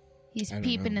nun. He's I don't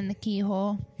peeping know. in the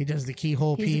keyhole. He does the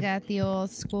keyhole He's peep, got the old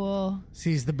school.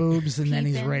 sees the boobs, and then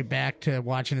he's Peeping. right back to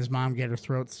watching his mom get her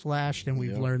throat slashed, and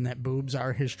we've Yep. learned that boobs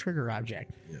are his trigger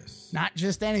object. Yes. Not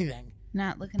just anything.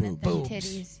 Not looking at them Boobs.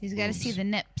 titties. He's got to see the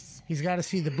nips. He's got to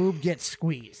see the boob get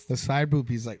squeezed. The side boob,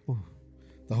 he's like, ooh.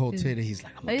 The whole titty, he's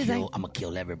like, He's like, I'm gonna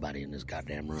kill everybody in this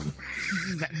goddamn room.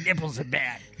 The nipples are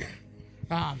bad.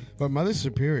 but Mother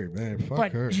Superior, man, fuck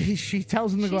But her. she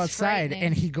tells him to go She's outside, frightening.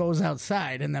 and he goes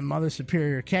outside, and then Mother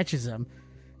Superior catches him.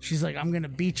 She's like, I'm going to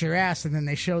beat your ass, and then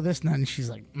they show this nun, and she's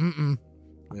like,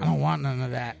 I don't want none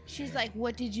of that. she's like,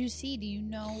 what did you see? Do you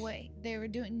know what they were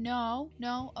doing? No.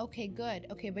 Okay, good.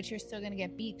 Okay, but you're still going to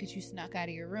get beat because you snuck out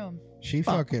of your room. She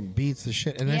fucking beats the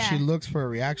shit, and then Yeah. she looks for a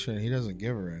reaction, and he doesn't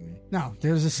give her any. No,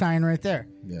 there's a sign right there.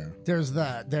 Yeah. There's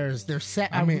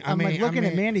set. I mean- I'm I like mean- looking I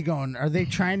at mean- Mandy going, are they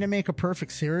trying to make a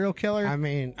perfect serial killer? I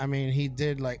mean, he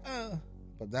did like,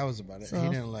 but that was about it. He So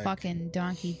didn't like. fucking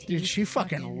donkey teeth. Dude, she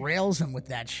fucking rails him with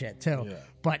that shit too. Yeah.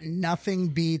 But nothing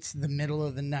beats the middle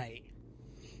of the night,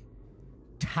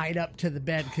 tied up to the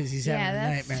bed because he's Yeah, having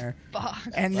a that's nightmare. fucked.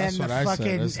 And That's then what I the said.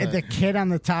 fucking That's like- the kid on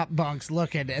the top bunk's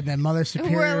looking, and then Mother We're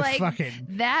Superior like, fucking.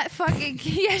 that fucking,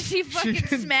 yeah, she fucking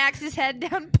smacks his head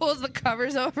down, pulls the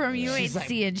covers over him. You ain't She's like,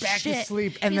 seeing back to shit.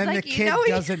 sleep, and She's then the like, you kid know,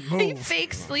 doesn't He move.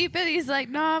 fakes sleeping. He's like,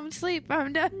 no, I'm asleep.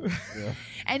 I'm done.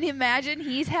 And imagine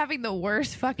he's having the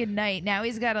worst fucking night. Now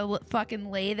he's got to fucking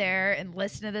lay there and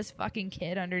listen to this fucking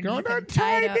kid underneath Don't him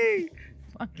tied up. untie me.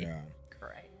 Fucking Yeah.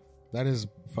 Christ. That is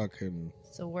fucking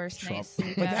It's the worst night Trump.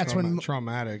 sleep But ever. that's when-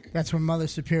 traumatic. That's when Mother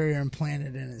Superior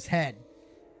implanted in his head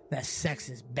that sex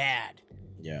is bad,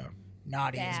 Yeah.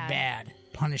 naughty is Bad. bad,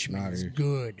 punishment is Naughty.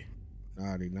 good.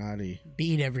 Naughty.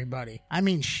 Beat everybody. I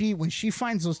mean, when she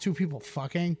finds those two people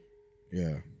fucking,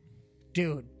 Yeah.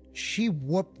 dude, she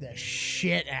whooped the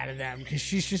shit out of them because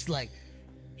she's just like,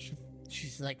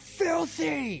 she's like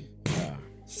filthy.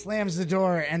 Slams the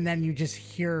door, and then you just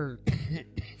hear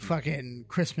fucking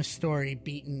Christmas Story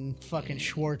beating fucking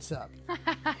Schwartz up.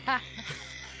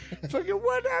 Fucking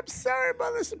what? I'm sorry,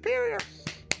 Mother Superior.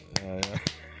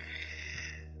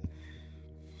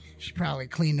 She probably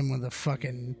cleaned him with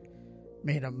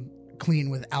made him clean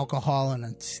with alcohol and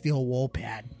a steel wool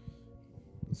pad.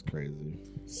 It's crazy.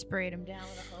 Sprayed him down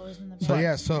with a hose in the So back.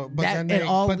 yeah, but that- then it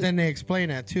all- they explain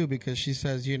that too because she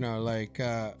says, like,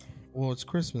 well, it's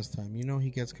Christmas time. You know,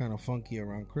 he gets kind of funky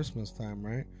around Christmas time,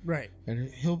 right? Right.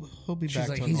 And he'll be She's back.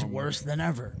 like, to he's normal. worse than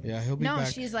ever. Yeah, he'll be No,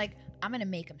 back. she's like, I'm going to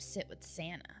make him sit with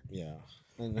Santa. Yeah.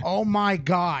 And- Oh my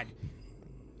God.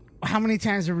 How many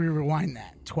times did we rewind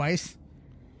that? Twice?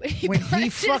 When he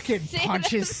punches fucking Santa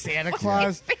punches Santa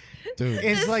Claus, Dude,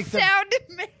 it's The like sound it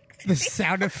makes. the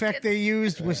sound effect they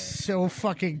used was so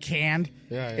fucking canned.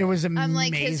 Yeah. It was amazing. I'm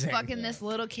like his fucking this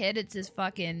little kid. It's his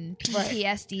fucking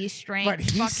PTSD strength. But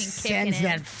he fucking kicking sends in.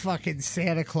 that fucking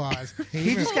Santa Claus.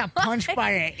 He just got punched by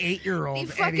an 8-year-old. He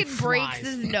and fucking breaks flies.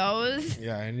 his nose.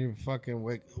 yeah, and you fucking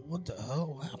wake. What the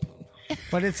hell happened?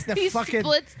 But it's the He fucking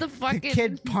splits the the fucking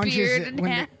kid punches beard it, in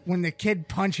when half. when the kid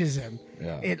punches him.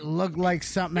 Yeah. It looked like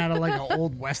something out of like an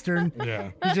old western.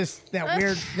 Yeah. He just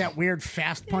that weird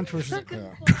fast punch was just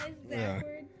Yeah.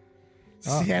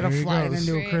 Oh, Santa there he flying goes.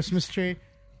 into a Great. Christmas tree.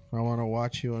 I want to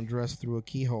watch you undress through a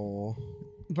keyhole.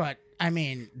 But I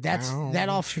mean, that Wow,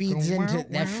 all chicka feeds into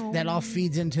wow. that all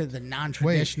feeds into the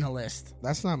non-traditionalist.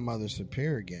 That's not Mother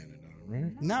Superior getting it on,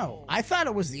 right? No, I thought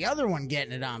it was the other one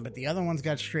getting it on, but the other one's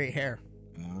got straight hair.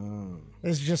 Oh.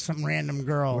 This is just some random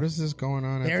girl. What is this going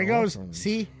on? There at he the goes. orphanage?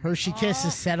 See, Hershey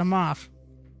Kisses set him off.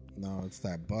 No, it's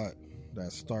that butt.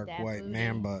 That stark That white booty.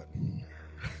 man butt.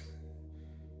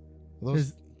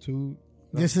 Those two.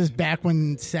 This is back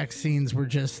when sex scenes were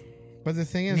just But the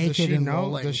thing is, naked and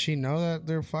rolling. Does she know that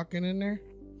they're fucking in there?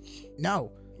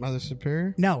 No. Mother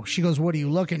Superior? No. She goes, "What are you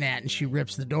looking at?" And she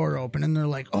rips the door open, and they're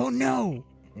like, "Oh no!"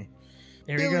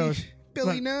 There he goes.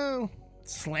 Billy, Look, no.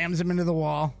 slams him into the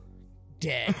wall.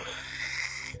 Dead.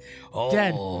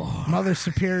 Dead. Mother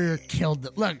Superior killed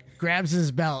the Look, grabs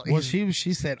his belt. Well, she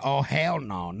said, "Oh hell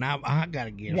no! Now I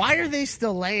gotta get." Why are they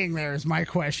still laying there? Is my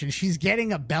question. She's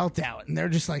getting a belt out, and they're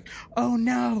just like, "Oh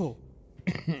no!"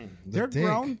 They're dick.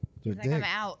 grown. The He's like, dick. I'm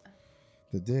out.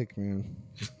 The dick, man.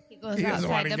 He goes He doesn't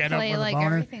wanna outside to get up play with a like boner.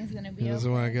 everything's gonna be He doesn't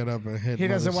okay. want to get up and hit He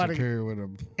Mother doesn't wanna- Superior with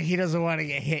a. He doesn't want to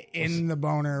get hit in the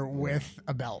boner with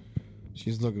a belt,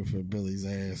 She's looking for Billy's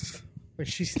ass. but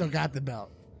she still got the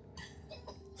belt.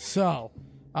 So,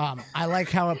 I like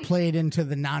how it played into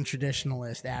the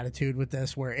non-traditionalist attitude with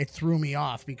this, where it threw me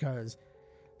off because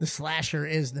the slasher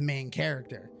is the main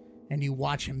character, and you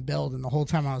watch him build. And the whole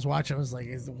time I was watching, I was like,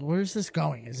 "Where's this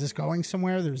going? Is this going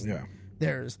somewhere?"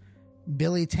 There's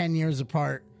Billy 10 years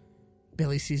apart.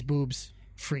 Billy sees boobs,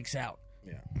 freaks out.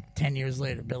 Yeah. 10 years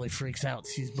later, Billy freaks out,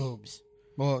 sees boobs.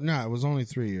 Well, no, it was only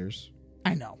 3 years.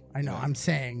 I know. I'm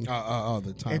saying The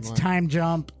timeline. it's time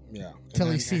jump. Yeah. Till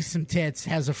And he then- sees some tits,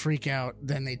 has a freak out,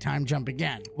 then they time jump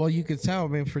again. Well, you could tell. I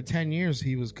mean, for 10 years,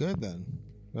 he was good then.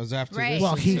 It was after Right. this.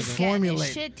 Well, he incident. Getting his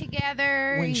formulate- shit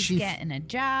together. When He's she- getting a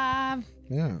job.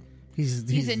 Yeah.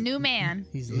 He's a new man.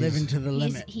 He's living to the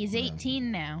limit. He's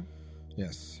 18 now.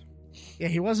 Yes. Yeah,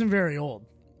 he wasn't very old.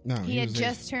 No, He had was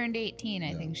just turned 18,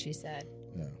 I think she said.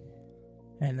 Yeah.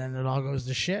 And then it all goes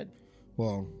to shit.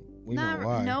 Well, we know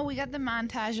why. No, we got the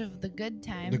montage of the good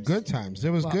times. The good times.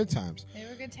 There was Well, good times. They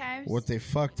were good times. What they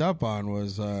fucked up on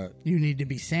was You need to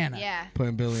be Santa. Yeah.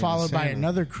 putting Billy Followed into by Santa.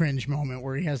 another cringe moment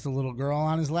where he has the little girl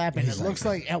on his lap, and He's it looks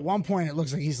like at one point it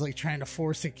looks like he's like trying to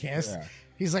force a kiss. Yeah.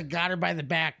 He's like got her by the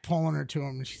back, pulling her to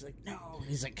him, and she's like, "No."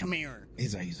 He's like, "Come here."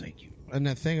 He's like, you. And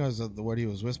the thing was what he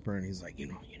was whispering. He's like, you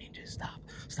need to stop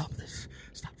this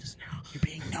now. You're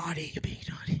being naughty.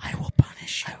 I will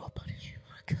punish you. I'll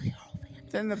kill your whole family.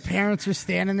 Then the parents are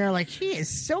standing there like, he is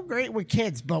so great with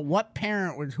kids, but what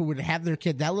parent who would have their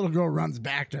kid? That little girl runs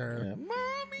back to her.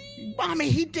 Yeah. Mommy,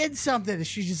 he did something. And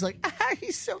she's just like,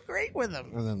 he's so great with him.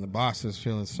 And then the boss is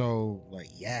feeling so like,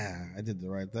 yeah, I did the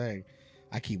right thing.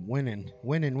 I keep winning.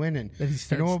 Then he You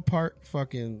starts, know what part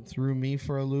fucking threw me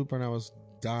for a loop, and I was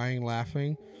dying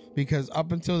laughing because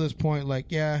up until this point, like,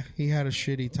 yeah, he had a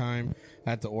shitty time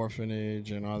at the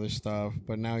orphanage and all this stuff,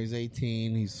 but now he's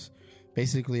 18. He's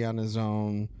basically on his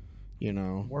own,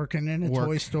 working in a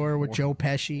toy store with Joe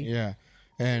Pesci. Yeah,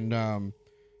 and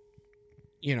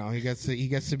he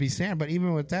gets to be Sam, but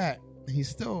even with that, he's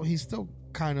still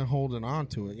kind of holding on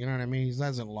to it. You know what I mean? He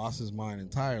hasn't lost his mind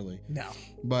entirely. No,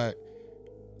 But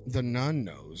the nun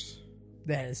knows.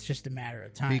 that is just a matter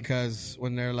of time. Because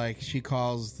when they're like, she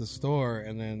calls the store,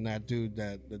 and then that dude,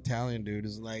 that Italian dude,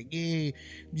 is like, "Hey,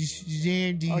 this is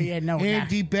Andy. Oh, yeah, no,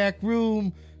 Andy back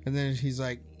room." And then he's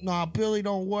like, "Nah, Billy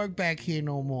don't work back here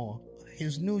no more.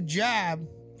 His new job,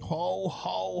 ho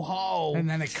ho ho." And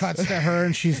then it cuts to her,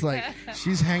 and she's like,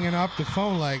 she's hanging up the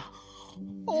phone like,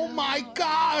 "Oh my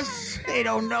gosh, they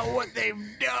don't know what they've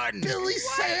done. Billy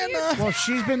Santa." Well,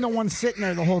 she's been the one sitting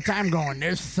there the whole time going,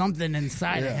 "There's something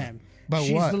inside of him." But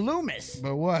she's what? the Loomis.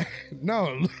 But what?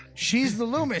 No, She's the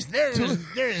Loomis.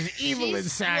 There's evil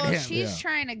inside him. She's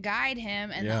trying to guide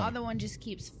him, and the other one just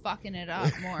keeps fucking it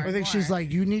up more. I think she's like,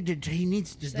 "You need to. He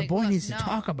needs to. She's The like, boy "Look, needs to no."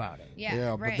 talk about it."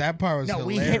 Yeah, but that part was No,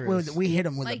 hilarious. we hit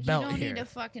him with like a belt you don't here. need to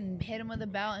fucking hit him with a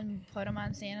belt and put him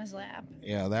on Santa's lap.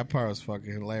 Yeah, that part was fucking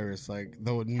hilarious. Like,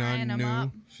 the nun him knew.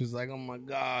 up. She's like, "Oh my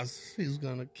gosh, he's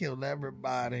gonna kill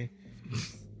everybody."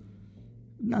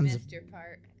 Nuns. Missed your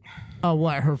part. Oh,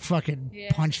 what? Her fucking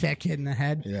Yeah. punch that kid in the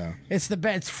head. Yeah. It's the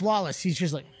bed. It's flawless. He's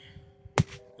just like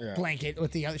Yeah. blanket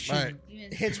with the other. She Right.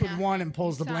 hits with one and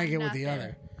pulls the Saw blanket with the nothing.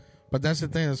 other. But that's the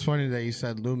thing that's funny that you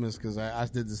said Loomis, because I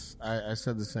did this. I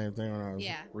said the same thing when I was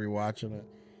Yeah. rewatching it.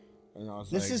 And I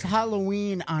was This like, is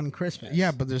Halloween on Christmas.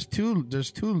 yeah, but there's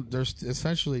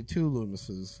essentially two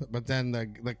Loomises. But then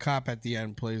the cop at the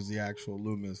end plays the actual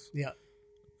Loomis Yeah.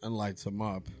 and lights him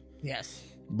up. Yes.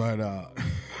 But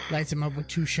Lights him up with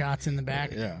 2 shots in the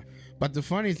back. yeah. But the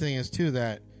funny thing is too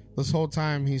that this whole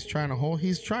time he's trying to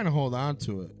hold on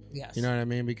to it. Yes. You know what I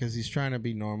mean? Because he's trying to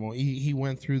be normal. He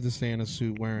went through the Santa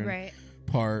suit wearing Right.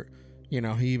 part. He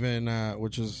even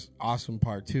which is awesome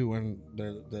part too, when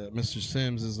the Mr.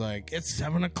 Sims is like, "It's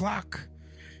 7:00.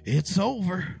 It's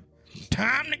over.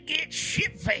 Time to get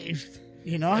shit faced."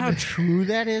 You know how true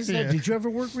that is? Yeah. Did you ever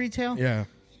work retail? Yeah.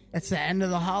 It's the end of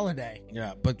the holiday.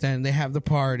 Yeah, but then they have the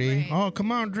party. Oh,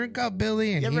 come on, drink up,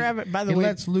 Billy. And You ever have it? By the he way,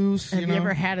 lets loose. Have you you know?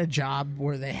 ever had a job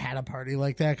where they had a party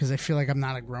like that? Because I feel like I'm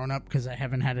not a grown up because I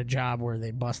haven't had a job where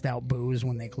they bust out booze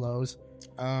when they close.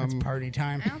 It's party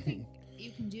time. I don't think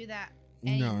you can do that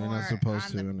No, anymore you're not supposed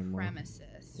on to the anymore. premises.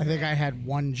 I think I had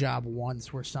one job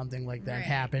once where something like that Right.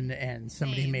 happened and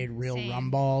somebody Same, made real same.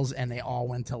 rum balls and they all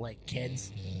went to like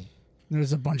kids. There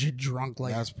was a bunch of drunk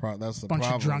That's the bunch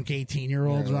problem. of drunk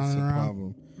 18-year-olds Yeah, that's running the around.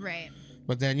 problem. Right.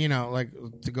 But then, like,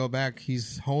 to go back,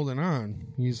 he's holding on.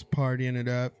 He's partying it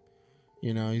up.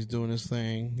 He's doing his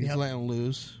thing. He's Yep. letting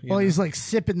loose. Well, he's like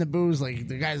sipping the booze. Like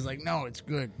the guy's like, no, it's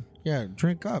good. Yeah,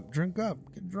 drink up, get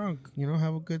drunk.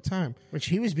 Have a good time. Which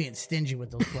he was being stingy with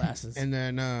those glasses. And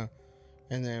then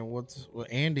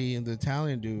Andy, the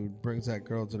Italian dude, brings that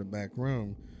girl to the back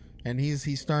room, and he's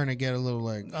starting to get a little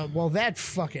like. Well, that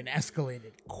fucking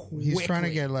escalated quickly. He's trying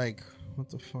to get like, what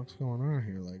the fuck's going on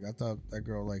here? Like, I thought that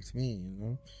girl likes me,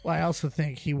 Well, I also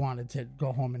think he wanted to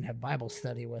go home and have Bible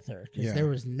study with her because Yeah. there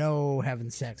was no having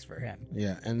sex for him.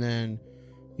 Yeah, and then,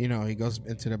 he goes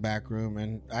into the back room,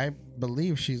 and I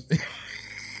believe she's.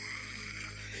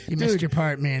 You missed your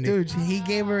part, Mandy. Dude, he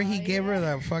gave her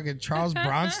that fucking Charles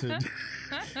Bronson.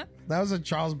 That was a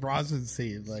Charles Bronson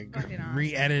scene, like Fucking awesome.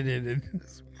 re-edited. And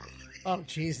Oh,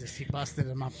 Jesus. He busted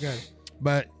him up good.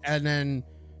 But and then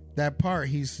that part,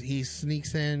 he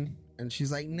sneaks in, and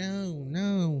she's like,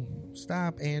 "No,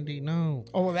 stop, Andy, no.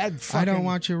 Oh, well, that fucking... I don't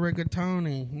want your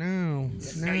rigatoni. No,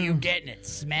 No, you getting it.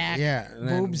 Smack. Yeah, and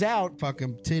then Boobs out.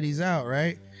 fucking titties out,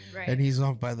 right? Right. And he's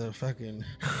off by the fucking.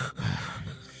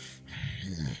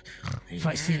 If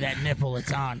I see that nipple,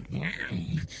 it's on.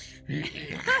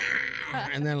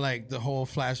 And then like the whole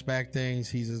flashback thing, he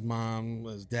sees his mom,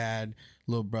 his dad,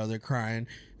 little brother crying,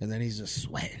 and then he's just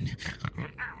sweating.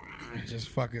 Just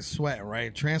fucking sweating,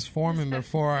 right? Transforming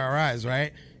before our eyes,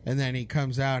 right? And then he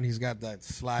comes out and he's got that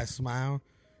sly smile.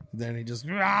 Then he just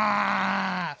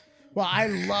Ah! Well, I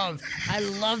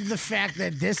love the fact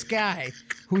that this guy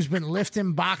who's been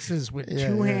lifting boxes with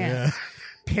two hands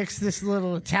picks this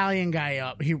little Italian guy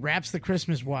up. He wraps the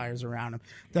Christmas wires around him.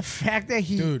 The fact that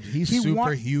he's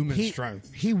superhuman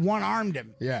strength. He one-armed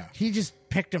him. Yeah. He just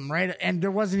picked him right, and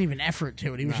there wasn't even effort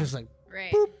to it. He was just like,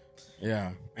 Right. boop.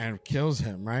 Yeah, and kills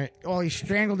him, right? Well, he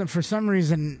strangled him for some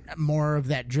reason. More of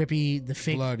that drippy, the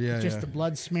fake Blood, yeah, just yeah. the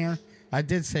blood smear. I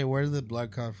did say, where did the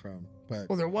blood come from? But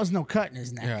Well, there was no cut in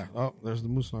his neck. yeah, oh, there's the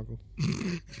moose knuckle.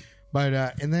 But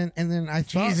and then I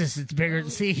thought, Jesus, it's bigger.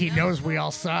 See, he knows we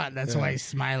all saw it. That's Yeah. why he's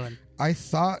smiling. I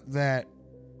thought that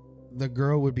the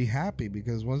girl would be happy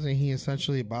because wasn't he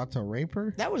essentially about to rape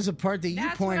her? That was the part that you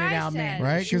That's pointed what I out, man. said.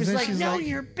 Right? She 'Cause was then like, she's "No, like-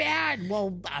 you're bad."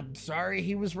 Well, I'm sorry,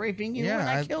 he was raping you, and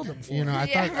I killed him for it. I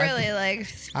Yeah, thought, really, like,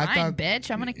 I fine, thought-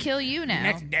 bitch. I'm gonna kill you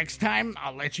now. Next time,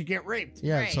 I'll let you get raped.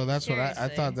 yeah. Right, So that's what I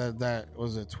seriously. thought that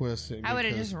was a twist. I would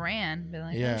have because just ran. Been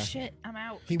like, Yeah. oh shit, I'm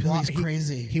out. He Billy's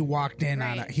crazy. He walked in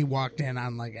on Right. He walked in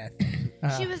on like a.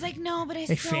 She was like, no, but I a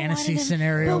still fantasy wanted him.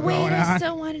 scenario but wait, going I on.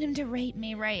 still wanted him to rape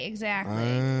me. Right, exactly.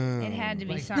 Oh. It had to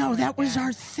be Like, something. no, that like was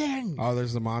our thing. Oh,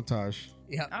 there's the montage.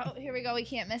 Yeah. Oh, here we go. We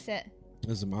can't miss it.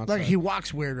 There's a montage. Look, he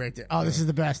walks weird right there. Oh, this is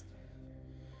the best.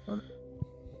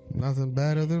 Nothing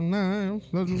better than life.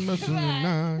 Nothing better than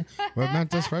life. We're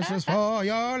meant as precious for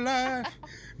your life.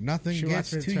 Nothing She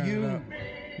gets wants to me to turn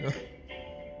you. it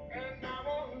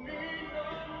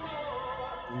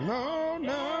No,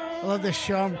 no. I love to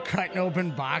show him cutting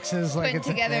open boxes like Putting it's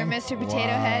a together thing. Mr.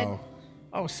 Potato Head. Wow.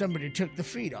 Oh, somebody took the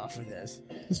feet off of this.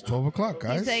 It's 12 o'clock,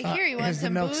 guys. He's like, here, you want here's the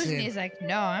some milk booze? scene. And he's like,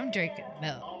 no, I'm drinking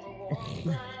milk.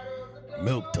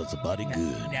 Milk does the body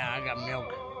good. Yeah, I got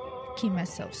milk. Keep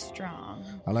myself strong.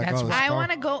 I like That's all the I stuff.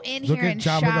 want to go in Look here at and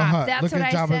Jabba shop. the Hutt. That's Look what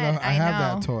at I Jabba said. the Hutt. I have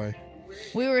know. that toy.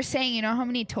 We were saying, you know how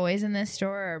many toys in this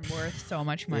store are worth so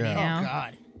much money Yeah. now? Oh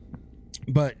God.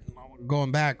 But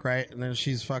going back, right? And then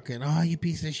she's fucking, oh, you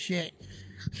piece of shit.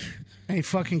 And he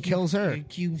fucking kills her.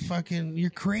 You fucking, you're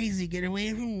crazy. Get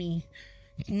away from me.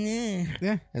 Nah.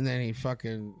 Yeah. And then he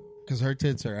fucking, because her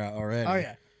tits are out already. Oh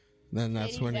yeah. Then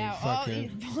that's when he He's out.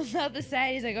 fucking, Oh, he pulls out the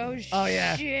side. He's like, oh, Oh,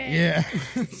 yeah. shit. yeah.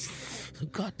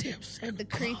 Goddamn Santa With the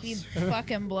Claus. creepy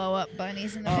fucking blow up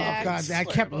bunnies in the Oh back. God. I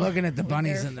kept looking at the With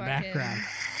bunnies their in the fucking- background.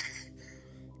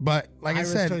 But like I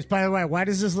Iris said, toys. By the way, why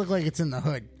does this look like it's in the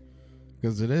hood?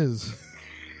 because it is.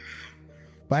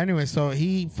 But anyway, so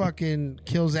he fucking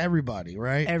kills everybody,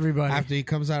 right? Everybody. After he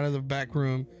comes out of the back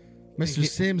room, Mr.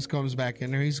 Sims comes back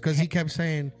in there. He's because he kept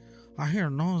saying, "I hear a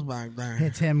nose back there.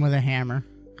 Hits him with a hammer.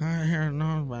 I hear a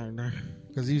nose back there."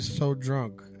 Because he's so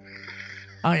drunk.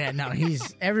 Oh yeah, no,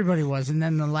 everybody was, and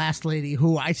then the last lady,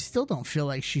 who I still don't feel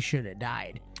like she should have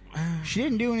died. She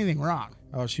didn't do anything wrong.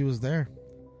 Oh, she was there.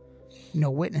 No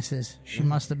witnesses. She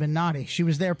must have been naughty. She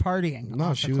was there partying. No,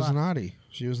 off she the was clock. naughty.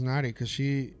 She was naughty because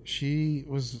she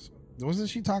wasn't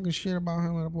she talking shit about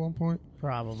him at one point?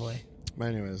 Probably. But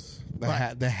anyways,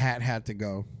 But- the hat had to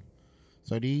go.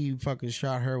 So he fucking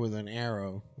shot her with an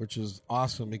arrow, which is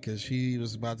awesome because she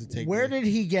was about to take. Where did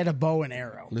he get a bow and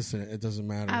arrow? Listen, it doesn't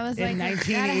matter. I was In like,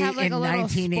 1980 gotta have like in a little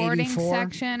sporting 1984?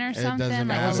 section or It something. doesn't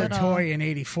like That was a little- toy in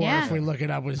 '84. Yeah. If we look it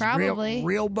up, it was Probably.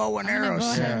 real bow and I'm gonna arrow go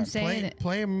ahead set. and say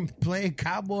that. play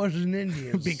Cowboys and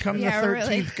Indians. Become Yeah, the 13th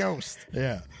really. ghost.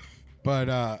 Yeah,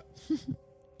 but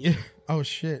yeah. Oh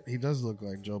shit, he does look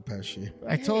like Joe Pesci.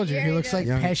 I told you, Yeah, he he looks does. like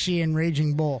Young- Pesci in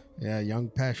Raging Bull. Yeah, young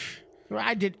Pesh.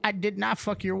 I did not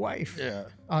fuck your wife. Yeah,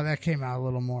 Oh, that came out a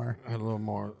little more. a little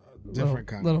more different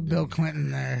kind. Little of Bill dude.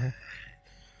 Clinton there.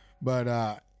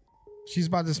 But she's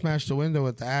about to smash the window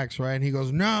with the axe, right? And he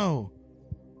goes, "No,"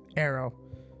 Arrow.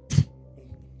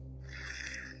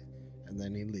 and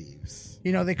then he leaves.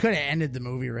 You know, they could have ended the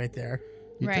movie right there.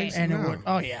 You Right. think so? And No. it would.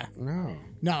 Oh yeah. No.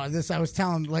 No, this I was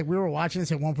telling. Like we were watching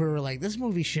this at one point. We were like, this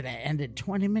movie should have ended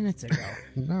 20 minutes ago.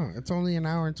 No, it's only an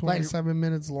hour and 27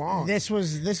 minutes long.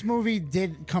 This movie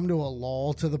did come to a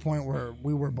lull to the point where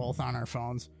we were both on our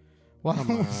phones. Well,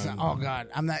 oh god,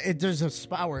 I'm not. There's a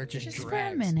spot where it just Just for a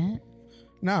drags. minute.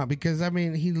 No, because I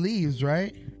mean, he leaves,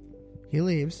 right? He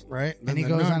leaves, Right? and Then he the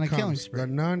goes nun on a comes. killing spree. The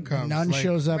nun The comes. nun like,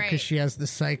 shows up Right. because she has the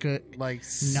psycho. like Nun.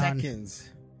 seconds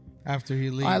after he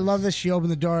leaves. I love that she opened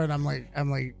the door, and I'm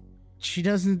like, she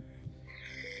doesn't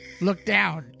look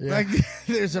down. Yeah. Like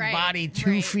there's a Right, body 2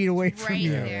 right, feet away from right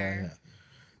you, there.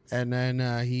 And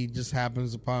then he just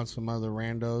happens upon some other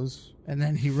randos. and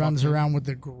then he runs around with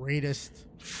the greatest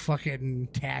fucking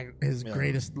tag. His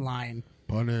greatest line.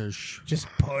 Punish. Just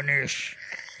punish.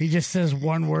 He just says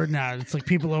one word now. It's like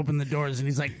people open the doors and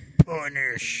he's like,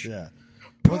 punish. Yeah.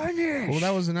 Punish. Well, that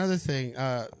was another thing.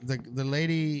 The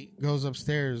lady goes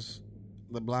upstairs.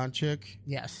 The blonde chick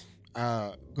Yes.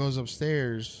 goes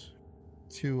upstairs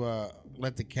to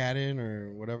let the cat in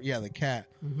or whatever. Yeah, the cat.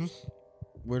 Mm-hmm.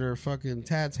 With her fucking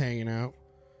tats hanging out.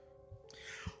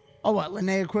 Oh, what,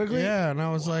 Linnea Quigley? Yeah, and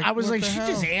I was like, I was what like, the she's hell?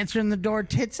 just answering the door,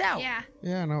 tits out. Yeah.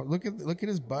 Yeah, no. Look at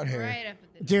his butt hair. Right up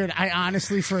at the Dude, I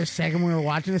honestly, for a second, when we were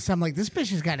watching this, I'm like, this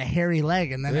bitch has got a hairy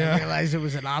leg. And then Yeah. I realized it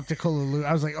was an optical illusion.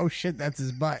 I was like, oh shit, that's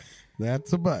his butt.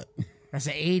 That's a butt. That's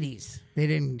the 80s. They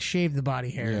didn't shave the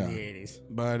body hair Yeah. in the 80s.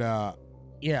 But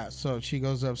yeah. So she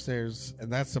goes upstairs,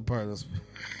 and that's the part that's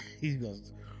he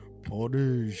goes,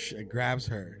 punish, and grabs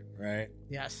her, right?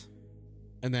 Yes.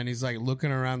 And then he's like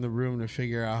looking around the room to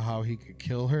figure out how he could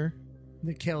kill her,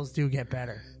 The kills do get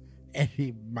better, and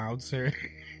he mounts her.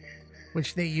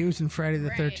 which they use in Friday the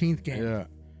Right. 13th game. Yeah,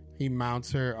 he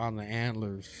mounts her on the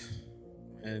antlers,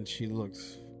 and it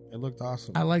looked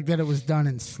awesome. I like that it was done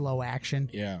in slow action.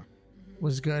 Yeah, It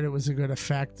was good. It was a good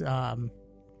effect.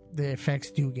 The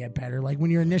effects do get better. Like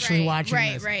when you're initially watching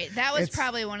this. Right. That was it's-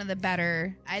 probably one of the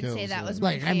better. I'd say Kills, that yeah. was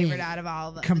my Like, I mean, favorite out of all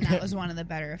of them. compa- and that was one of the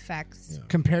better effects.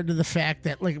 Compared to the fact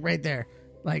that, like, right there,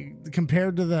 like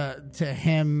compared to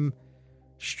him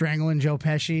strangling Joe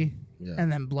Pesci Yeah.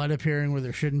 and then blood appearing where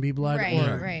there shouldn't be blood, Right,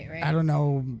 or right. I don't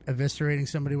know, eviscerating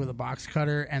somebody with a box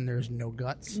cutter and there's no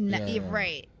guts.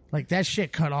 Right. Like that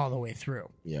shit cut all the way through.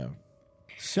 yeah,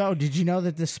 So, did you know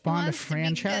that this spawned a Wants to be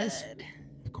franchise? good.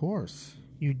 of course.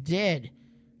 You did.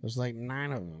 There's like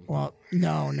 9 of them. Well,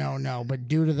 no. But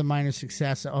due to the minor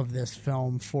success of this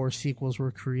film, 4 sequels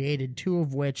were created, 2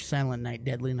 of which, Silent Night,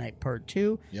 Deadly Night Part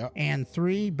 2, Yep. and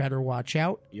 3, Better Watch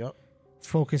Out, Yep.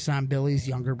 focus on Billy's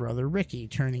younger brother, Ricky,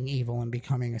 turning evil and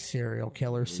becoming a serial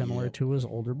killer similar to his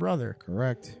older brother.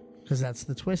 Correct. Because that's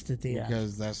the twist at the end.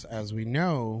 Because that's, as we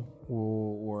know,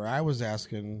 where I was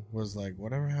asking was like,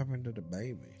 whatever happened to the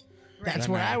baby? That's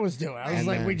Then what I- I was doing. I was and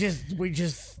like, then- we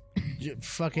just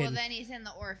fucking... Well, then he's in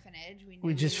the orphanage.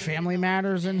 we just Family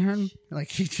Matters in him. Like,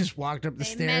 he just walked up the They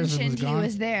stairs and mentioned was he gone.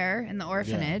 was there in the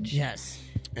orphanage. Yes.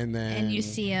 And then And you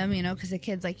see him, because the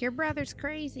kid's like, your brother's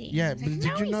crazy. Yeah, He's but like, did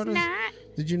no, you he's notice? not.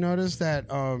 Did you notice that?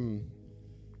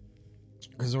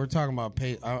 Because we're talking about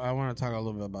pace. I want to talk a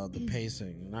little bit about the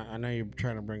pacing. And I know you're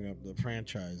trying to bring up the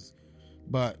franchise,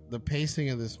 but the pacing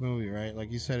of this movie, right?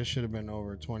 Like you said, it should have been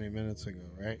over 20 minutes ago,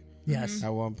 right? Yes. At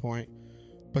one point.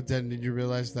 But then, did you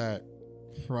realize that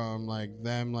from like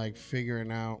them like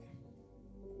figuring out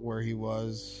where he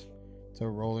was to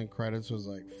rolling credits was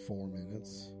like 4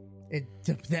 minutes?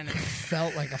 Then it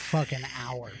felt like a fucking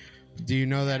hour. Do you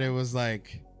know that it was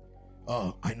like,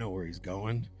 oh, I know where he's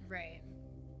going. Right.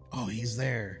 Oh, he's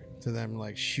there. To them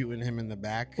like shooting him in the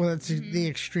back. Well, that's the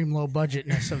extreme low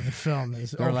budgetness of the film.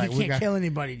 Is They're like, he we can't got- kill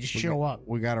anybody, just show up.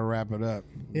 We got to wrap it up.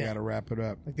 We Yeah. got to wrap it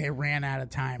up. Like they ran out of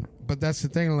time. But that's the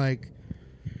thing, like,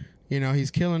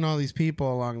 he's killing all these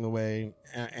people along the way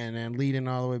and then leading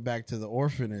all the way back to the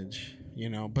orphanage,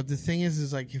 But the thing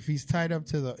is like if he's tied up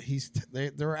to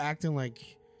they're acting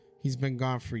like he's been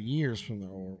gone for years from the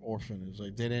orphanage.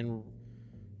 Like they didn't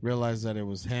realize that it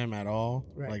was him at all.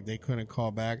 Right. Like they couldn't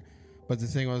call back. But the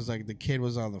thing was like the kid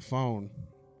was on the phone.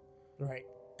 Right.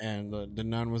 And the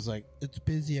nun was like, "It's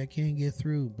busy, I can't get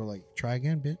through." But like, try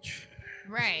again, bitch.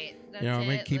 Right. That's What I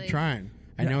mean? Keep trying.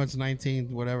 I know it's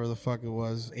 19, whatever the fuck it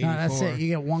was, 84. No, that's it. You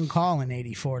get one call in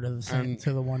 84 to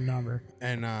the one number.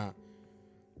 And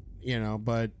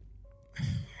but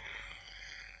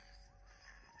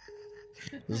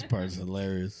this part's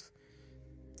hilarious.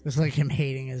 It's like him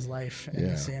hating his life in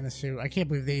Yeah. the Santa suit. I can't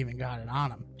believe they even got it on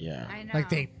him. Yeah. I know. Like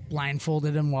they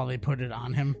blindfolded him while they put it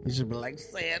on him. He should be like,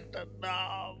 Santa,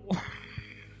 no.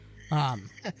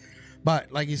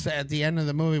 But like you said, at the end of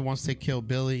the movie, once they kill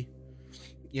Billy,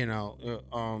 his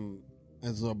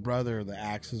little brother, the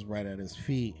axe is right at his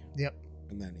feet. Yep.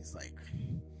 And then he's like,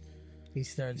 He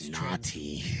starts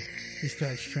naughty. He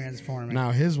starts transforming.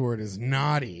 Now his word is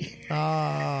naughty.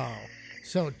 Oh.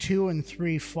 So 2 and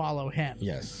 3 follow him.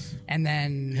 Yes. And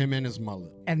then Him and his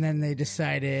mullet. And then they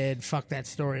decided, fuck that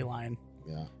storyline.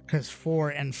 Yeah. Because 4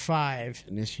 and 5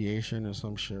 Initiation or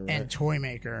some shit, right? and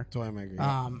Toymaker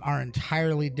yeah. are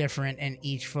entirely different, and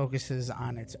each focuses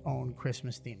on its own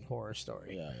Christmas-themed horror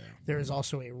story. Yeah. There is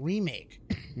also a remake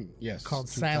Yes. called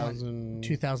Silent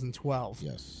 2012.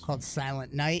 Yes. Called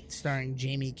Silent Night, starring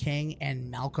Jamie King and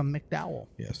Malcolm McDowell.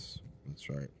 Yes. That's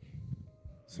right.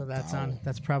 So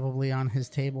that's probably on his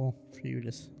table for you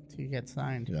to get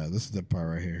signed. Yeah, this is the part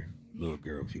right here. Little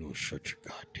girl, if you don't shut your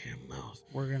goddamn mouth,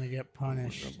 We're gonna get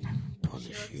punished.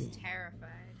 punish you.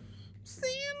 Terrified.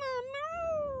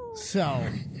 So,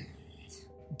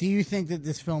 do you think that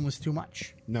this film was too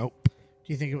much? Nope.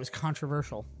 Do you think it was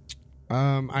controversial?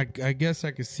 I guess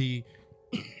I could see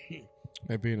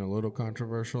it being a little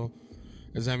controversial,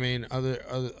 as I mean,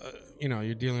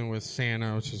 you're dealing with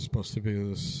Santa, which is supposed to be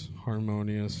this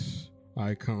harmonious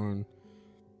icon,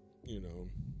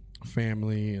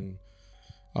 family and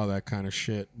all that kind of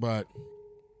shit. But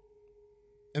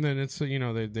and then it's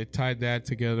they tied that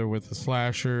together with the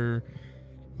slasher,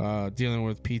 dealing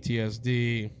with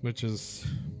PTSD, which is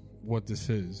what this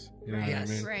is. You know what I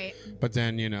mean? Right. But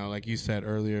then, like you said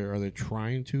earlier, are they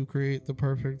trying to create the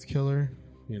perfect killer?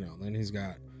 Then he's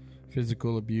got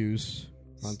physical abuse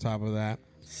on top of that.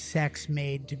 Sex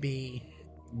made to be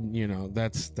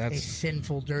That's a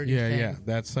sinful, dirty thing. Yeah.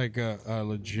 That's like a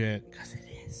legit. Because it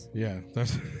is. Yeah,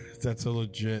 that's a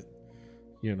legit.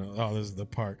 Oh, this is the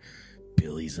part.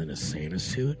 Billy's in a Santa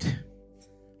suit.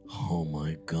 Oh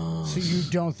my god! So you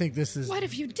don't think this is? What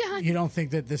have you done? You don't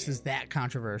think that this is that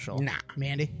controversial? Nah,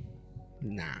 Mandy.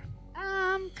 Nah.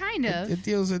 Kind of. It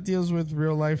deals with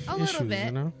real life A issues. little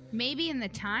bit. Maybe in the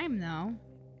time though.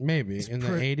 Maybe in the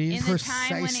 80s. In the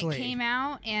time when it came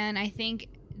out, and I think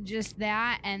just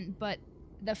that, but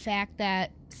the fact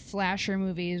that slasher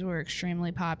movies were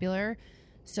extremely popular,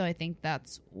 so I think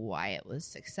that's why it was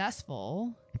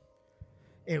successful.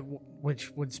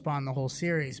 Which would spawn the whole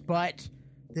series, but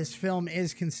this film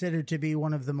is considered to be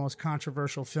one of the most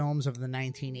controversial films of the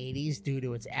 1980s due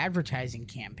to its advertising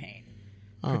campaign,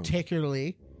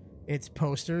 particularly its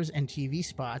posters and TV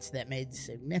spots that made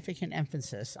significant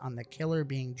emphasis on the killer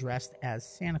being dressed as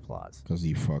Santa Claus. Because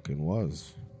he fucking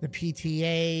was. The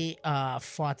PTA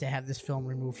fought to have this film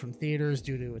removed from theaters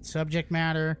due to its subject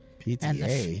matter.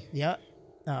 PTA?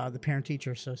 The Parent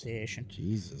Teacher Association.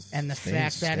 Jesus. And the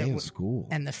fact that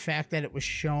it was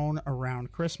shown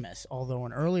around Christmas, although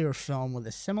an earlier film with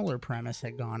a similar premise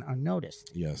had gone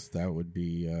unnoticed. Yes, that would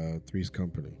be Three's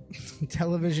Company.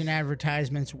 Television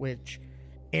advertisements which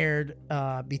aired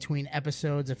between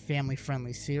episodes of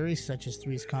family-friendly series such as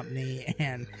Three's Company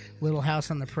and Little House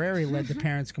on the Prairie led to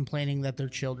parents complaining that their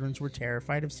children were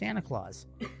terrified of Santa Claus.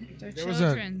 There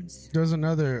was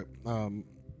another,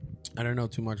 I don't know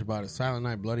too much about it. Silent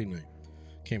Night, Bloody Night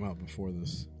came out before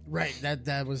this. Right,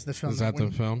 that was the film. Is that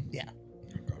the film? Yeah.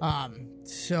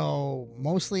 So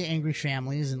mostly angry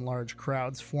families and large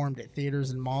crowds formed at theaters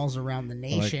and malls around the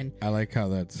nation. I like how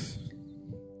that's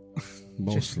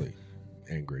mostly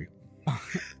angry.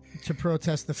 To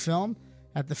protest the film.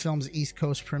 At the film's East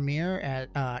Coast premiere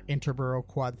at Interborough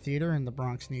Quad Theater in the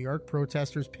Bronx, New York,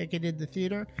 protesters picketed the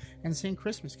theater and sang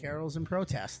Christmas carols in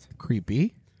protest.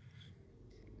 Creepy.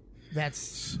 That's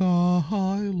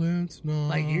Silent Night.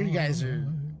 like you guys are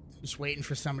just waiting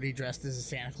for somebody dressed as a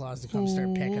Santa Claus to come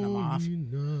start picking them off.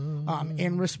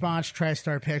 In response,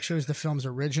 TriStar Pictures, the film's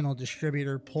original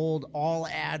distributor, pulled all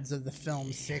ads of the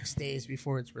film 6 days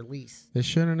before its release. They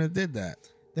shouldn't have did that.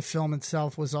 The film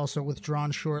itself was also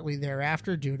withdrawn shortly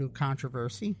thereafter due to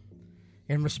controversy.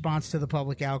 In response to the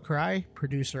public outcry,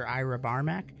 producer Ira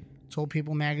Barmack told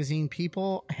People magazine,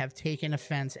 people have taken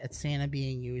offense at Santa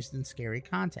being used in scary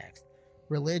context.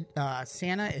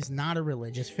 Santa is not a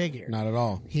religious figure. Not at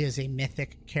all. He is a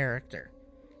mythic character.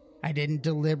 I didn't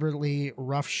deliberately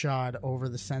roughshod over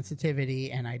the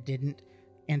sensitivity, and I didn't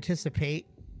anticipate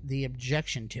the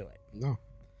objection to it.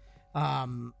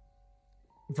 No.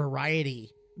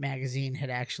 Variety magazine had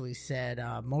actually said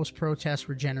most protests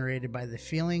were generated by the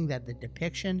feeling that the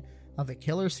depiction of a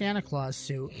killer Santa Claus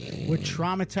suit would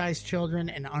traumatize children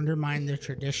and undermine the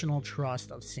traditional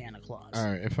trust of Santa Claus. All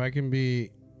right, if I can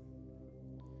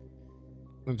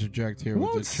interject here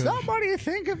Won't with the children. somebody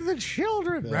think of the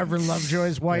children? Reverend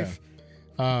Lovejoy's wife.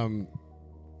 Yeah.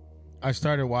 I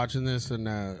started watching this, and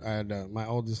I had my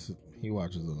oldest. He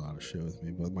watches a lot of shit with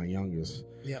me, but my youngest.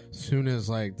 Yep. As soon as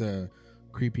like the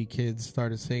creepy kids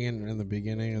started singing in the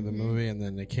beginning of the Mm-hmm. movie, and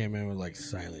then they came in with like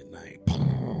Silent Night,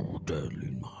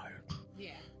 Deadly Night.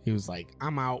 Yeah. He was like,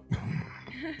 "I'm out."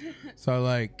 So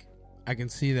like, I can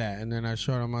see that, and then I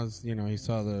showed him he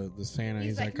saw the Santa.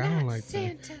 He's like, I don't like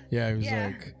that. Yeah, he was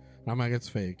like, I'm like, it's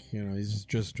fake. He's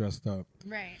just dressed up.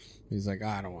 Right. He's like,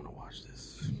 I don't want to watch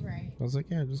this. Right. I was like,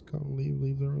 yeah, just go leave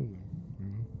the room.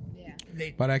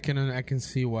 Yeah. But I can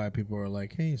see why people are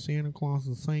like, hey, Santa Claus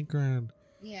is sacred.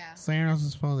 Yeah. Santa's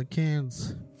is for the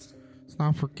kids. It's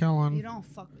not for killing. You don't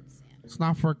fuck with Santa. It's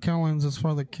not for killings. It's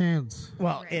for the kids.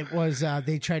 Well, it was,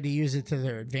 they tried to use it to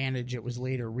their advantage. It was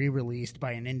later re-released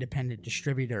by an independent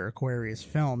distributor, Aquarius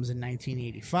Films, in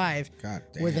 1985 God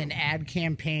damn. with an ad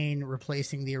campaign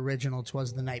replacing the original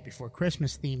 'Twas the Night Before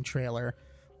Christmas theme trailer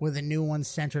with a new one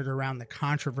centered around the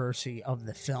controversy of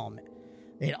the film.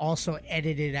 It also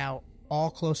edited out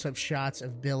all close-up shots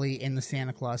of Billy in the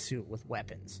Santa Claus suit with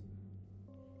weapons.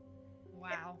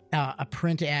 Wow. A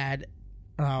print ad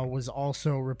was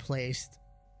also replaced.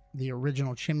 The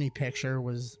original chimney picture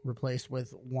was replaced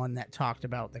with one that talked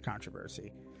about the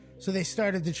controversy. So they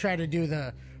started to try to do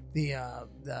the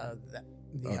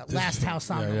Last House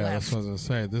on the yeah, Left. that's what I was gonna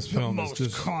say. This The film most is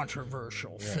just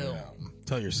controversial film.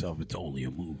 Tell yourself it's only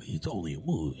a movie. It's only a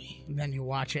movie. And then you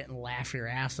watch it and laugh your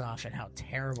ass off at how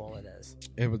terrible it is.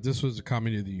 Yeah, but this was the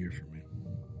comedy of the year for me.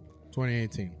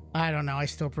 2018. I don't know. I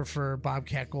still prefer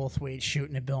Bobcat Goldthwait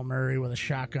shooting at Bill Murray with a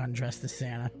shotgun dressed as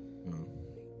Santa.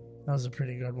 That was a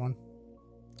pretty good one.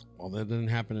 Well, that didn't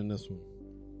happen in this one.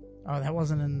 Oh, that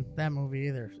wasn't in that movie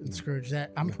either. In Scrooge,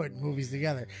 that I'm putting movies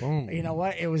together. Boom. You know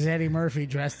what? It was Eddie Murphy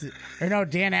dressed as,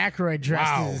 Dan Aykroyd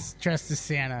dressed as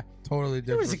Santa. Totally He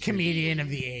different. was a comedian of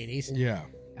the 80s. Yeah,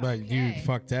 but you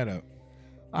fucked that up.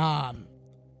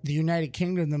 The United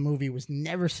Kingdom, the movie was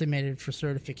never submitted for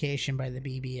certification by the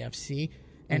BBFC,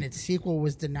 and its sequel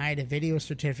was denied a video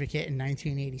certificate in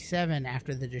 1987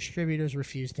 after the distributors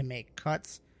refused to make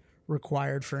cuts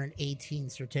required for an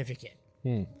 18 certificate.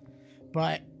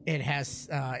 But it has,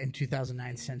 in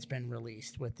 2009, since been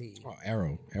released with the... Oh,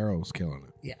 Arrow. Arrow's killing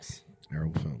it. Yes.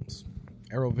 Arrow Films.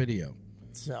 Arrow Video.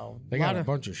 So They got a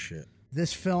bunch of shit.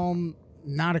 This film,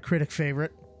 not a critic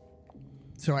favorite.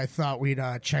 So I thought we'd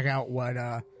check out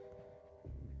what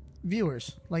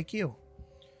viewers like you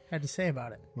had to say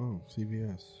about it. Oh,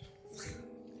 CBS.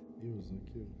 Viewers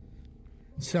like you.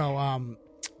 So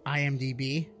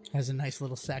IMDb has a nice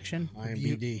little section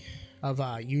IMDb. of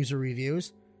user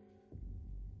reviews.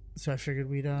 So I figured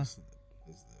we'd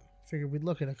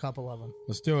look at a couple of them.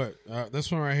 Let's do it.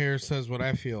 This one right here says what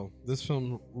I feel. This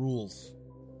film rules.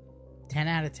 10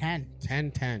 out of 10.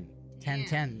 10-10.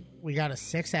 10-10. We got a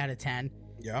 6 out of 10.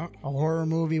 Yeah. A horror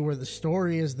movie where the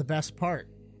story is the best part.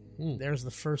 There's the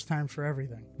first time for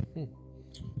everything.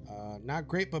 Not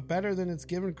great, but better than it's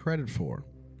given credit for.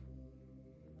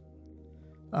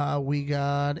 We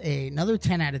got another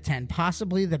 10 out of 10.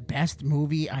 Possibly the best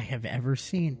movie I have ever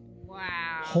seen. Wow.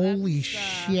 Holy that's,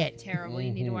 shit. Terrible.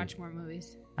 You need to watch more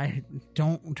movies. I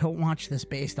don't watch this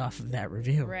based off of that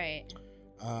review. Right.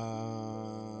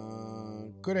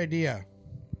 Good idea.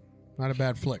 Not a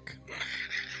bad flick.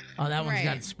 Oh, that one's Right.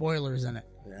 got spoilers in it.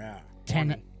 Yeah.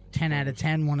 10 out of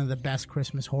 10, one of the best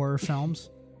Christmas horror films.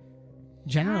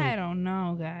 Generally, I don't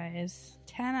know, guys.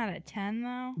 10 out of 10,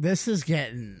 though? this is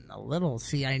getting a little.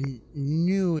 See, I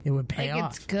knew it would pay Like,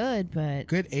 off. it's good, but...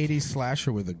 Good 80s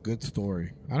slasher with a good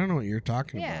story. I don't know what you're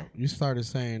talking Yeah. about. You started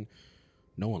saying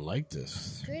no one liked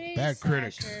this. Good Bad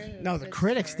critics. No, the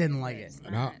critics didn't like it.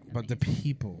 No, but the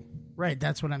people. Right,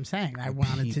 that's what I'm saying. I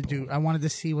wanted to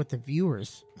see what the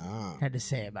viewers had to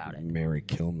say about it. Mary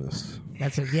Kilmas.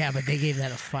 That's a yeah, but they gave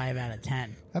that a 5 out of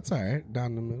 10. That's all right.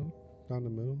 Down the middle. Down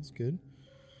the middle. It's good.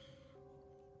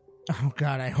 Oh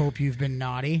God, I hope you've been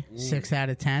naughty. 6 out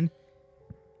of 10.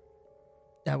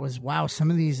 That was wow.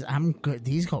 Some of these I'm good.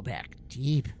 These go back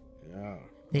deep. Yeah. Yeah.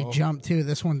 They jump too.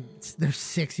 This one, they're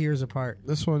 6 years apart.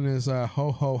 This one is Ho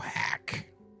Ho Hack.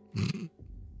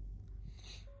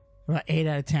 About 8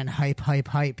 out of 10.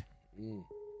 Hype.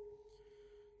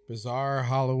 Bizarre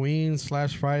Halloween /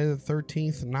 Friday the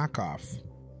 13th knockoff.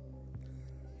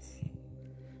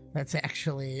 That's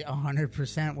actually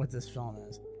 100% what this film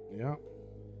is. Yep.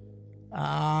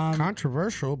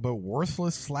 Controversial but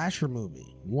worthless slasher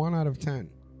movie. 1 out of 10.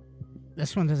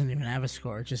 This one doesn't even have a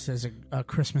score. It just says a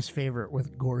Christmas favorite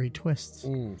with gory twists.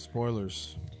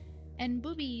 Spoilers. And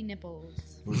booby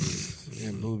nipples.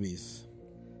 And boobies.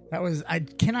 I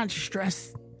cannot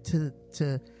stress to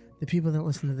the people that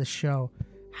listen to this show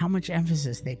how much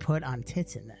emphasis they put on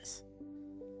tits in this.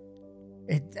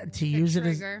 To use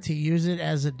it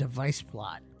as a device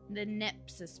plot. The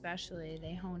nips, especially,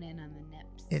 they hone in on the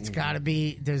nips. It's got to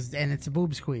be and it's a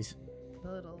boob squeeze.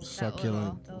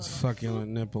 Succulent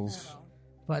nipples.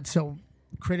 But so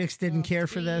critics didn't care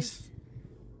for this,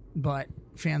 but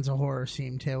fans of horror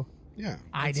seem to. Yeah,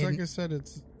 I didn't. Like I said,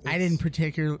 it's I didn't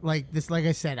particularly like this. Like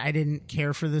I said, I didn't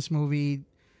care for this movie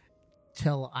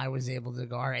till I was able to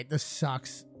go, all right, this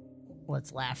sucks.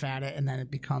 Let's laugh at it, and then it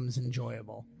becomes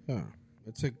enjoyable. Yeah,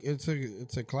 it's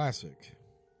a classic.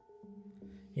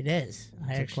 It is.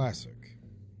 It's a classic.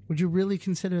 Would you really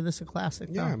consider this a classic?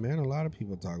 Yeah, though? man. A lot of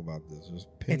people talk about this. There's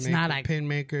pin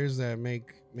makers that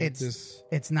make this.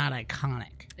 It's not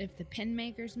iconic. If the pin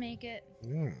makers make it,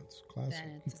 yeah, it's classic.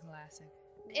 Then it's a classic.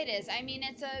 It is. I mean,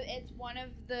 it's one of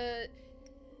the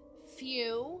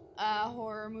few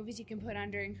horror movies you can put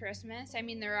on during Christmas. I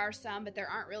mean, there are some, but there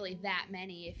aren't really that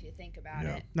many if you think about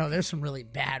it. No, there's some really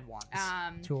bad ones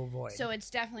to avoid. So it's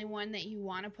definitely one that you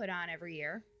want to put on every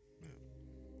year.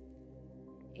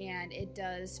 And it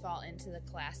does fall into the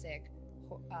classic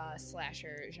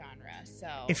slasher genre. So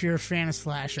if you're a fan of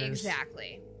slashers,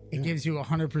 exactly, it gives you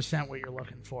 100% what you're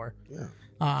looking for.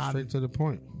 Yeah, straight to the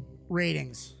point.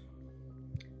 Ratings.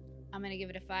 I'm gonna give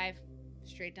it a 5,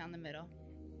 straight down the middle.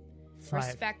 5.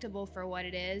 Respectable for what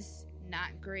it is.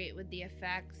 Not great with the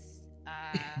effects.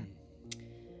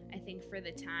 I think for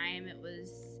the time it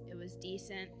was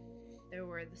decent. There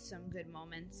were some good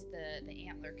moments. The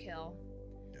antler kill.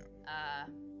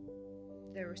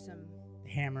 There were some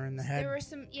hammer in the head.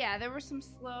 There were some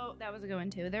slow. That was a good one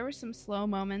too. There were some slow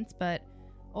moments, but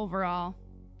overall,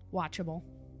 watchable.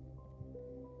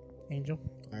 Angel,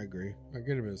 I agree. I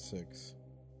give it a 6.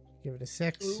 Give it a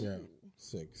 6. Ooh. Yeah,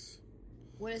 6.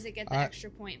 What does it get the extra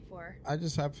point for? I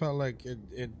felt like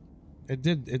it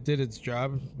did its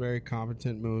job. Very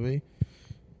competent movie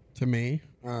to me.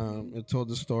 It told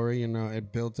the story.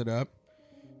 It built it up.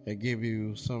 It gave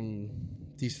you some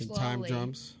decent time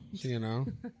jumps.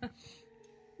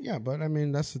 Yeah, but I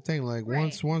mean that's the thing. Like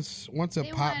once a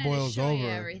pot boils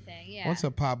over, once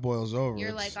a pot boils over, you're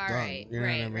it's like, all done. right, You know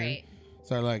what I mean? right.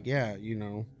 So like, yeah,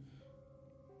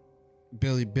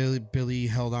 Billy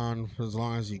held on for as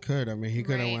long as he could. I mean, he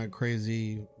could have went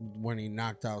crazy when he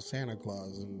knocked out Santa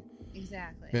Claus and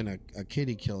been a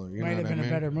kitty killer. You Might know have what been I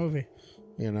mean? a better movie.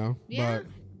 Yeah. But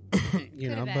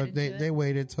but they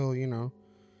waited till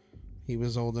he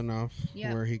was old enough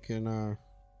where he can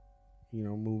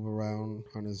move around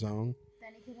on his own.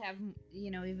 Then he could have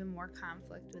even more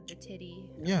conflict with the titty.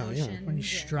 Yeah. When he's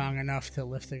strong enough to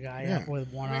lift a guy up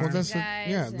with one arm. Well, that's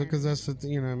because that's the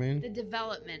you know what I mean. The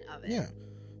development of it. Yeah.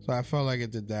 So I felt like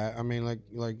it did that. I mean,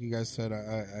 like you guys said,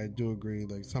 I do agree.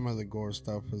 Like some of the gore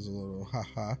stuff is a little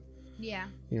haha. Yeah.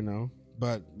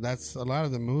 But that's a lot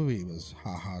of the movie was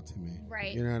haha to me.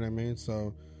 Right. You know what I mean?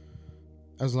 So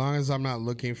as long as I'm not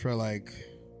looking for I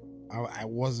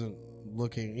wasn't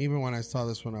looking, even when I saw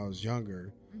this when I was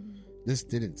younger, this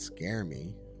didn't scare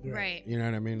me. Right. You know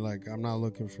what I mean? Like I'm not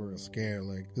looking for a scare.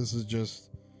 Like this is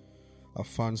just a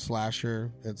fun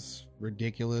slasher. It's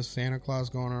ridiculous. Santa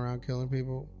Claus going around killing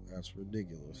people. That's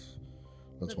ridiculous.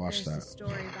 Let's watch that. There's a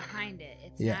story behind it.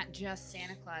 It's not just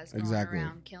Santa Claus going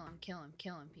around killing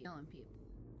people.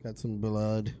 Got some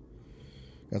blood.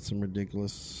 Got some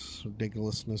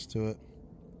ridiculousness to it.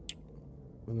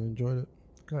 And I enjoyed it.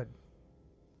 Good.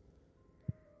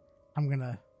 I'm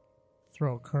gonna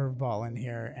throw a curveball in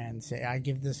here and say I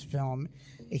give this film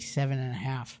a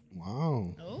 7.5.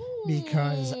 Wow.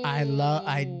 Because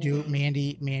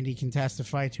Mandy can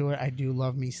testify to it. I do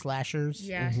love me slashers.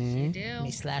 Yes, you do.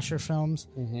 Me slasher films.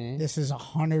 This is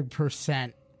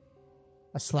 100%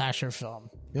 a slasher film.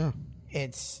 Yeah.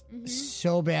 It's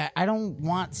so bad. I don't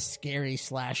want scary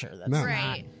slasher. That's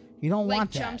not. You don't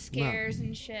want that. Jump scares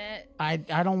and shit. I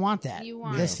don't want that.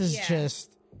 This is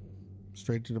just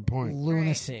straight to the point.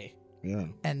 Lunacy. Yeah.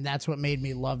 And that's what made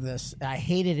me love this. I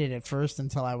hated it at first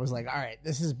until I was like, all right,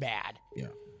 this is bad. Yeah.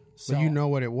 So But you know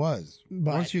what it was.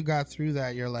 But- Once you got through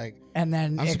that, you're like, and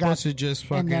then I'm it supposed got, to just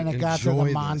fucking and then it got to the enjoy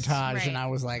this. montage, Right. and I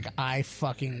was like, I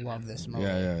fucking love this movie.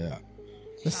 Yeah.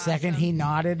 The second he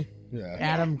nodded Yeah.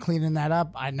 at him cleaning that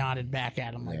up, I nodded back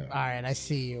at him like, Yeah. all right, I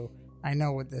see you. I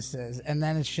know what this is. And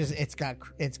then it's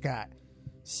got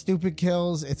stupid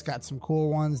kills. It's got some cool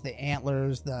ones. The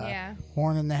antlers, the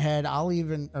horn in the head.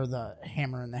 Or the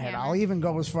hammer in the head. Hammer. I'll even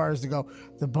go as far as to go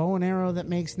the bow and arrow that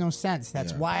makes no sense.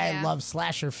 That's why I love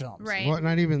slasher films. Right. Well,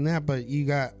 not even that, but you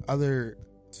got other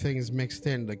things mixed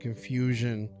in. The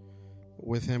confusion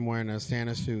with him wearing a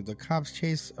Santa suit. The cops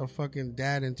chase a fucking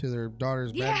dad into their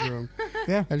daughter's bedroom.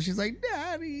 Yeah. And she's like,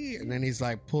 Daddy. And then he's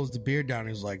like, pulls the beard down.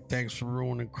 He's like, thanks for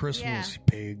ruining Christmas, Yeah.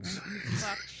 pigs.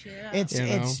 Fuck shit up. It's You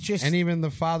know? it's just And even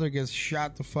the father gets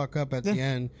shot the fuck up at the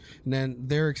end. And then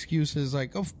their excuse is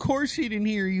like, of course he didn't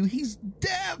hear you. He's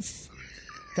deaf.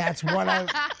 that's what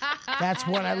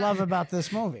I love about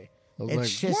this movie. I was It's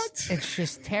like, just what? it's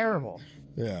just terrible.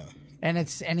 Yeah. And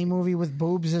it's any movie with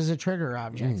boobs as a trigger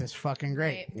object is fucking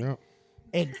great. Yeah.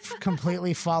 It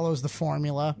completely follows the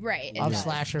formula Right. It of does.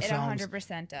 slasher it films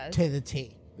 100% does. to the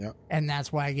T. Yep. And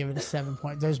that's why I give it a 7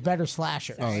 point. There's better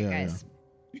slashers. Oh, yeah, guys.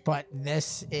 But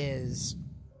this is,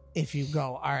 if you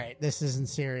go, all right, this isn't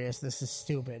serious, this is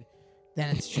stupid,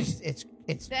 then it's just, it's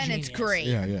Then genius. it's great.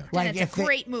 Yeah, yeah. Then Like, it's if a they-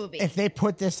 great movie. If they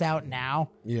put this out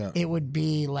now, Yeah. it would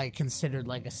be like considered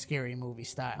like a scary movie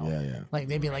style. Yeah, yeah. Like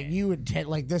they'd be like, you would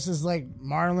like this is like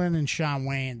Marlon and Sean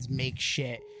Wayans make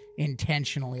shit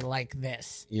intentionally like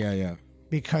this Yeah, yeah.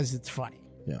 because it's funny.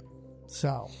 Yeah.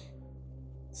 So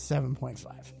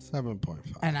 7.5. 7.5.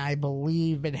 And I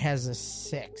believe it has a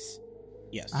 6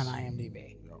 Yes. on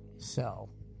IMDb. So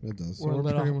It does. So we're a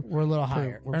little pretty mu- we're a little pretty-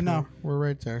 higher. we're Or no, pretty- we're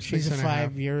right there. she's a 6.5.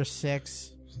 5, you're a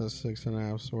 6. So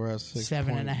 6.5. So we're at 6.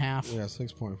 7.5. Yeah,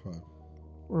 6.5.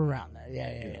 We're around there.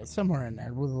 Yeah. Somewhere in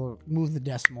there. We'll move the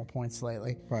decimal point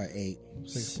slightly. Probably 8.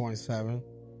 6.7.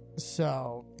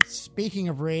 So speaking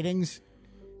of ratings,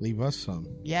 Leave us some.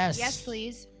 yes. yes,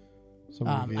 please. Some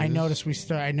I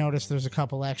reviews. noticed there's a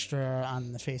couple extra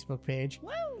on the Facebook page.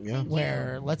 Woo. Yeah.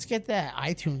 Where let's get that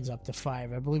iTunes up to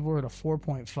 5. I believe we're at a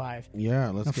 4.5. Yeah,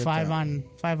 let's A get 5 that. on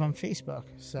 5 on Facebook.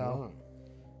 So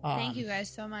Thank you guys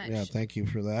so much. Yeah, thank you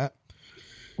for that.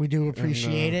 we do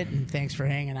appreciate it, and thanks for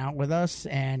hanging out with us.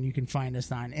 And you can find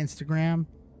us on Instagram.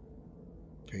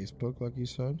 Facebook, like you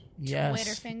said. Yes.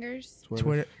 Twitter fingers.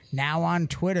 Twitter. Now on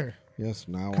Twitter. Yes,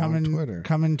 now Come on and Twitter.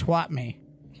 come and twat me.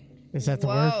 Is that the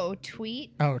word? Whoa,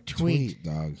 tweet. Oh, tweet.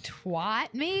 dog.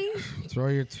 Twat me? Throw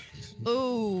your...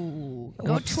 Ooh.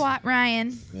 Go Whoops. twat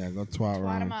Ryan. yeah, go twat Twat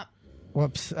Ryan. him up.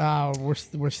 Whoops.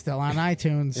 We're still on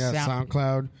iTunes. Yeah, Sound-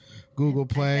 SoundCloud, Google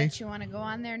I Play. bet you want to go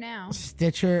on there now.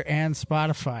 Stitcher and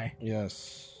Spotify.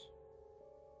 Yes.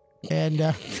 And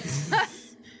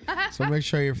So make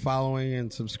sure you're following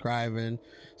and subscribing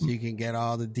so you can get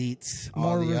all the deets,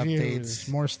 all more the reviews, updates.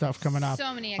 more stuff coming up.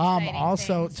 So many exciting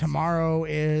also things. tomorrow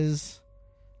is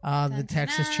the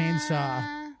Texas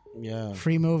Chainsaw Yeah.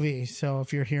 free movie. So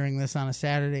if you're hearing this on a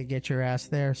Saturday, get your ass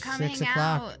there. Coming 6 o'clock.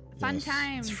 out. Fun Yes.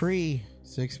 times. It's free.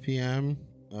 6 p.m.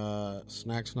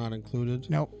 Snacks not included.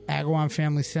 Nope. Agawam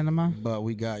Family Cinema. But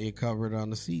we got you covered on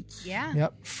the seats. Yeah.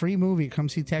 Yep. Free movie. Come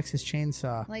see Texas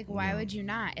Chainsaw Like, why would you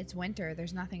not? It's winter.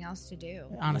 There's nothing else to do.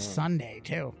 on a Sunday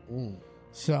too.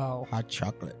 So Hot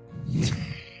chocolate.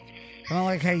 I don't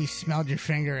like how you smelled your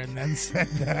finger and then said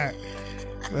that.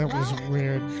 That was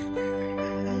weird.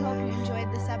 We hope you enjoyed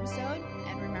this episode.